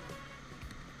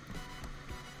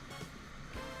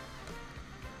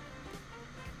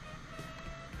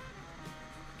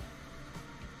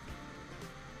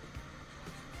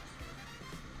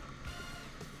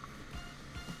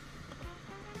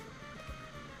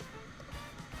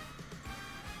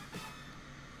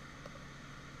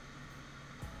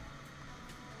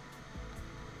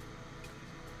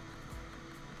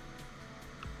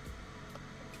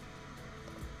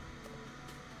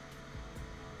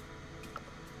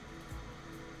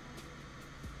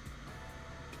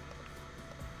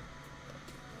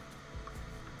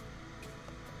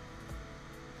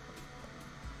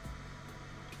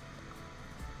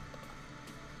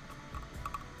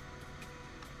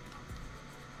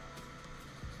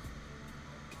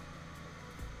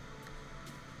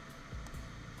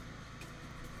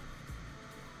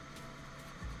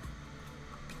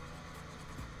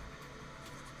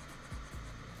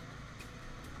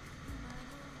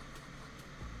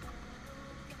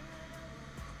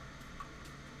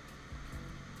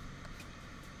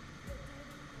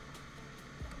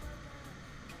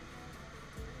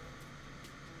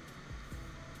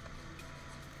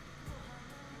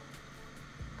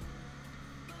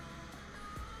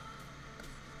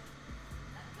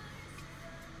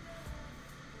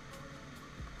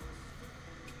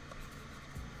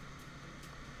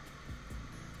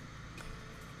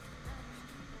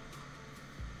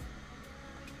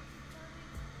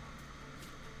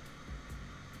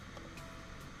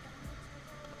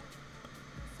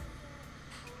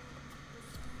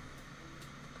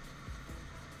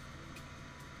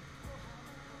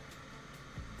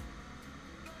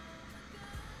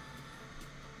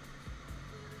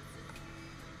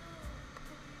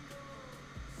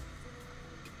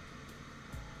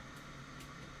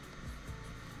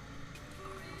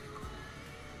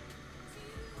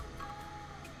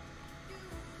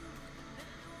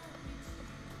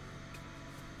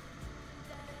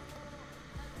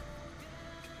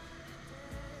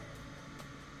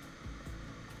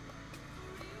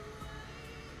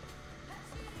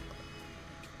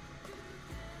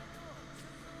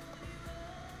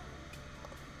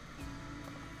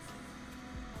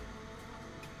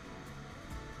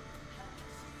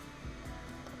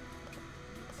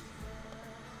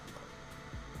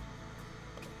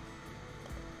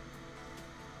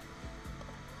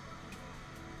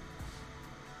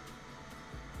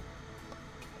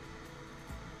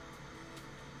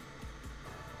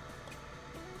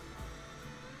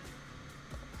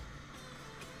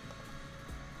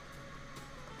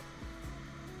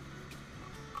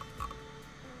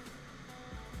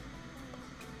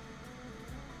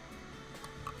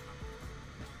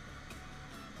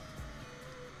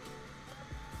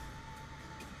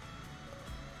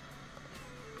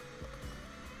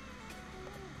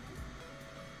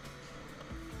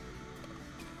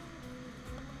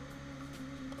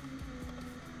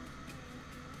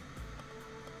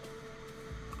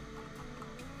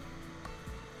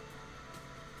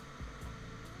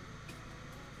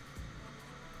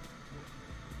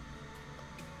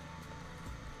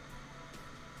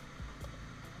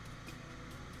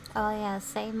 Oh yeah,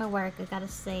 save my work. I gotta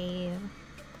save.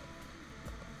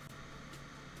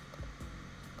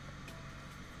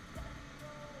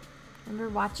 I remember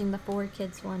watching the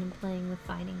 4Kids one and playing the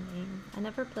fighting game. I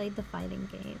never played the fighting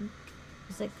game.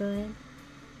 Was it good?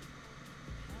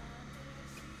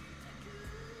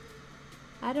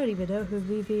 I don't even know who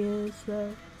Vivi is,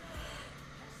 so...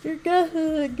 Your guess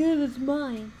is as good as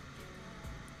mine.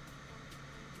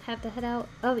 Have to head out.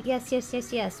 Oh, yes, yes,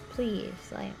 yes, yes, please.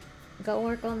 Like, go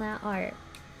work on that art.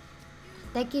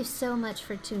 Thank you so much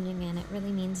for tuning in. It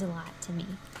really means a lot to me.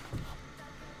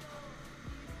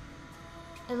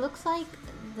 It looks like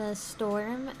the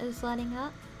storm is letting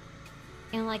up.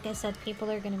 And like I said, people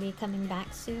are going to be coming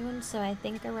back soon. So I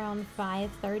think around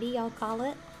 5:30 I'll call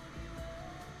it.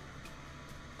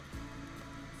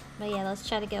 But yeah, let's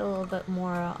try to get a little bit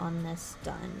more on this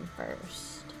done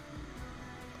first.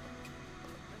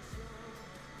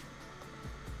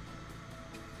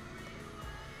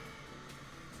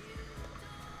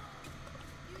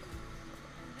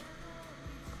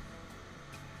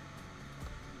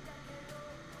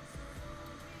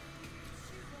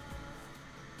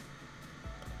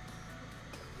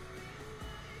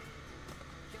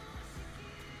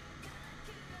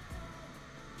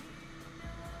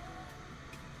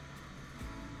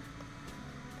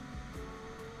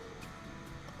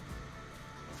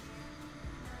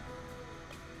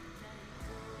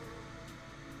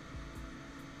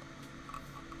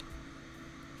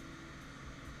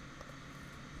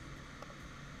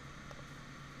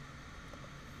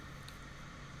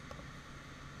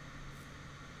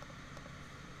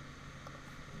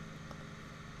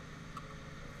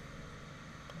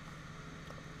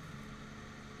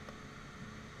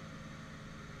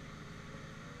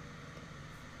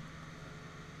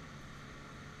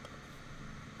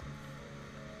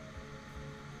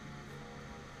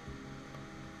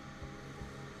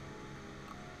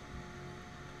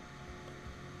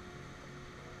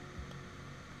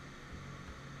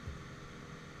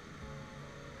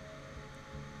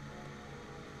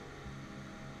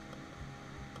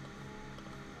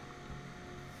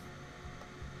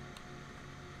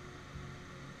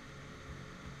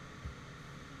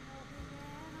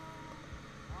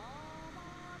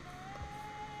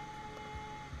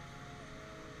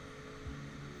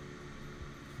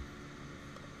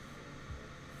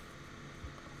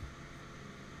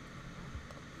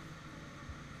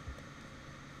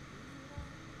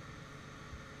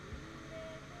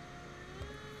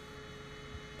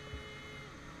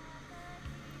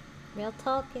 Real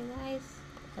talk, you guys.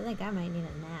 I think I might need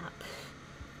a nap.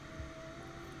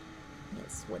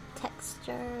 Yes, wood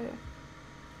texture.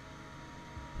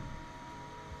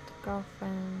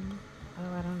 Girlfriend.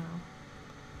 Oh, I don't know.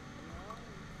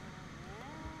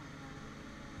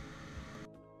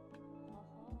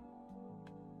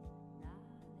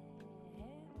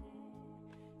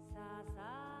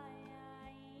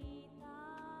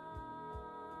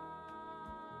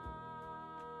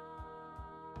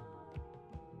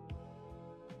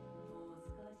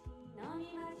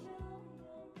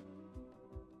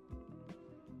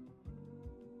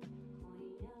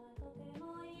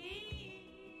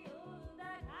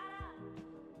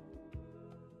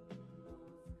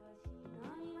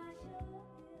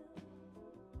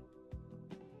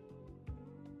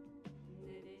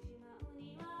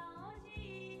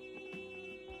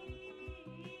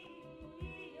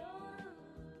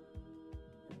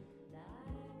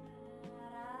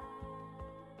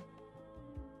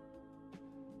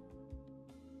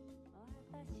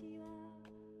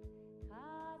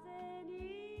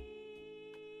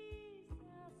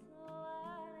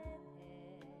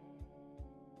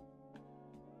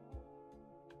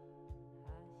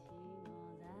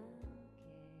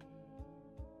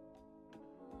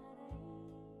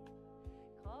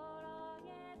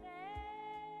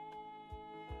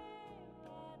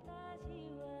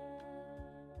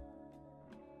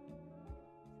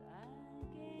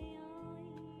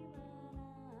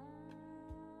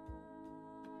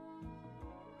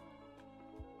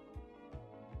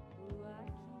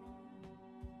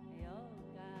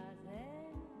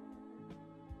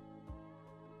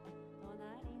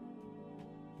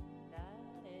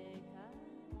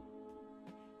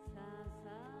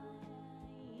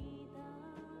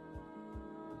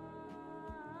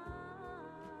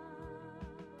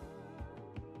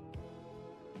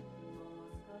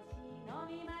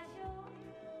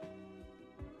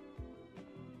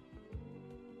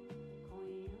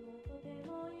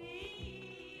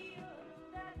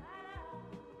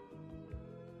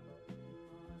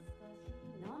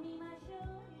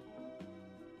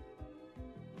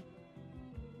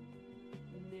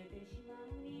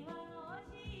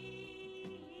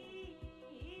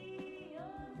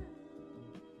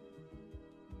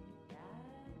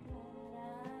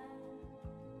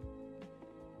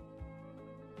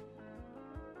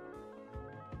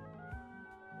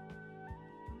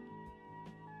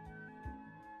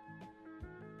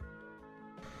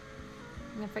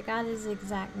 I forgot his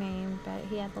exact name, but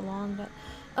he had the long...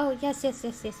 Oh, yes.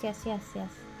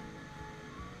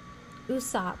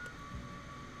 Usopp.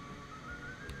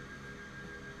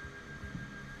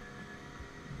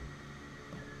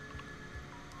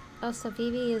 Oh, so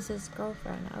Vivi is his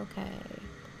girlfriend. Okay.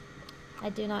 I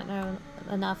do not know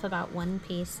enough about One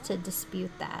Piece to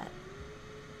dispute that.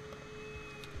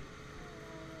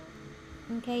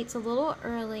 Okay, it's a little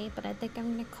early, but I think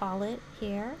I'm gonna call it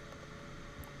here.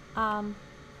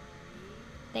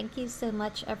 Thank you so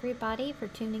much, everybody, for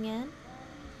tuning in.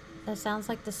 It sounds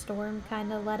like the storm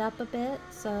kind of let up a bit,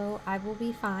 so I will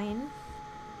be fine.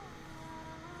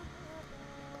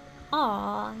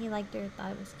 Aw, he liked her,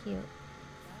 thought it was cute.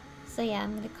 So yeah,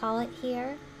 I'm gonna call it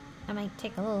here. I might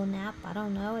take a little nap, I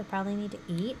don't know, I probably need to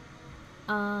eat.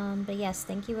 But yes,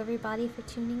 thank you everybody for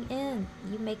tuning in.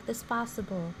 You make this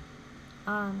possible.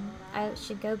 I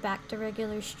should go back to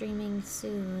regular streaming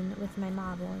soon with my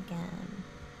model again.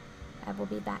 I will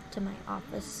be back to my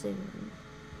office soon.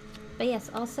 But yes,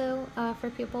 also,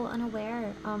 for people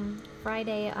unaware,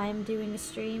 Friday I'm doing a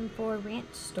stream for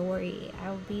Rant Story. I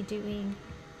will be doing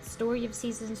Story of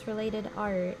Seasons related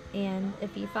art, and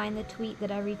if you find the tweet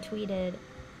that I retweeted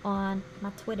on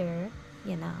my Twitter,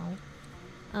 you know,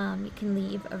 you can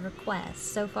leave a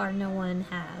request. So far no one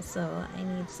has, so I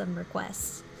need some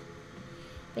requests.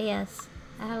 But yes,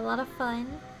 I had a lot of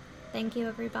fun. Thank you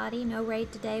everybody. No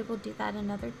raid today, we'll do that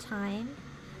another time.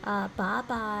 Bye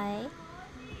bye.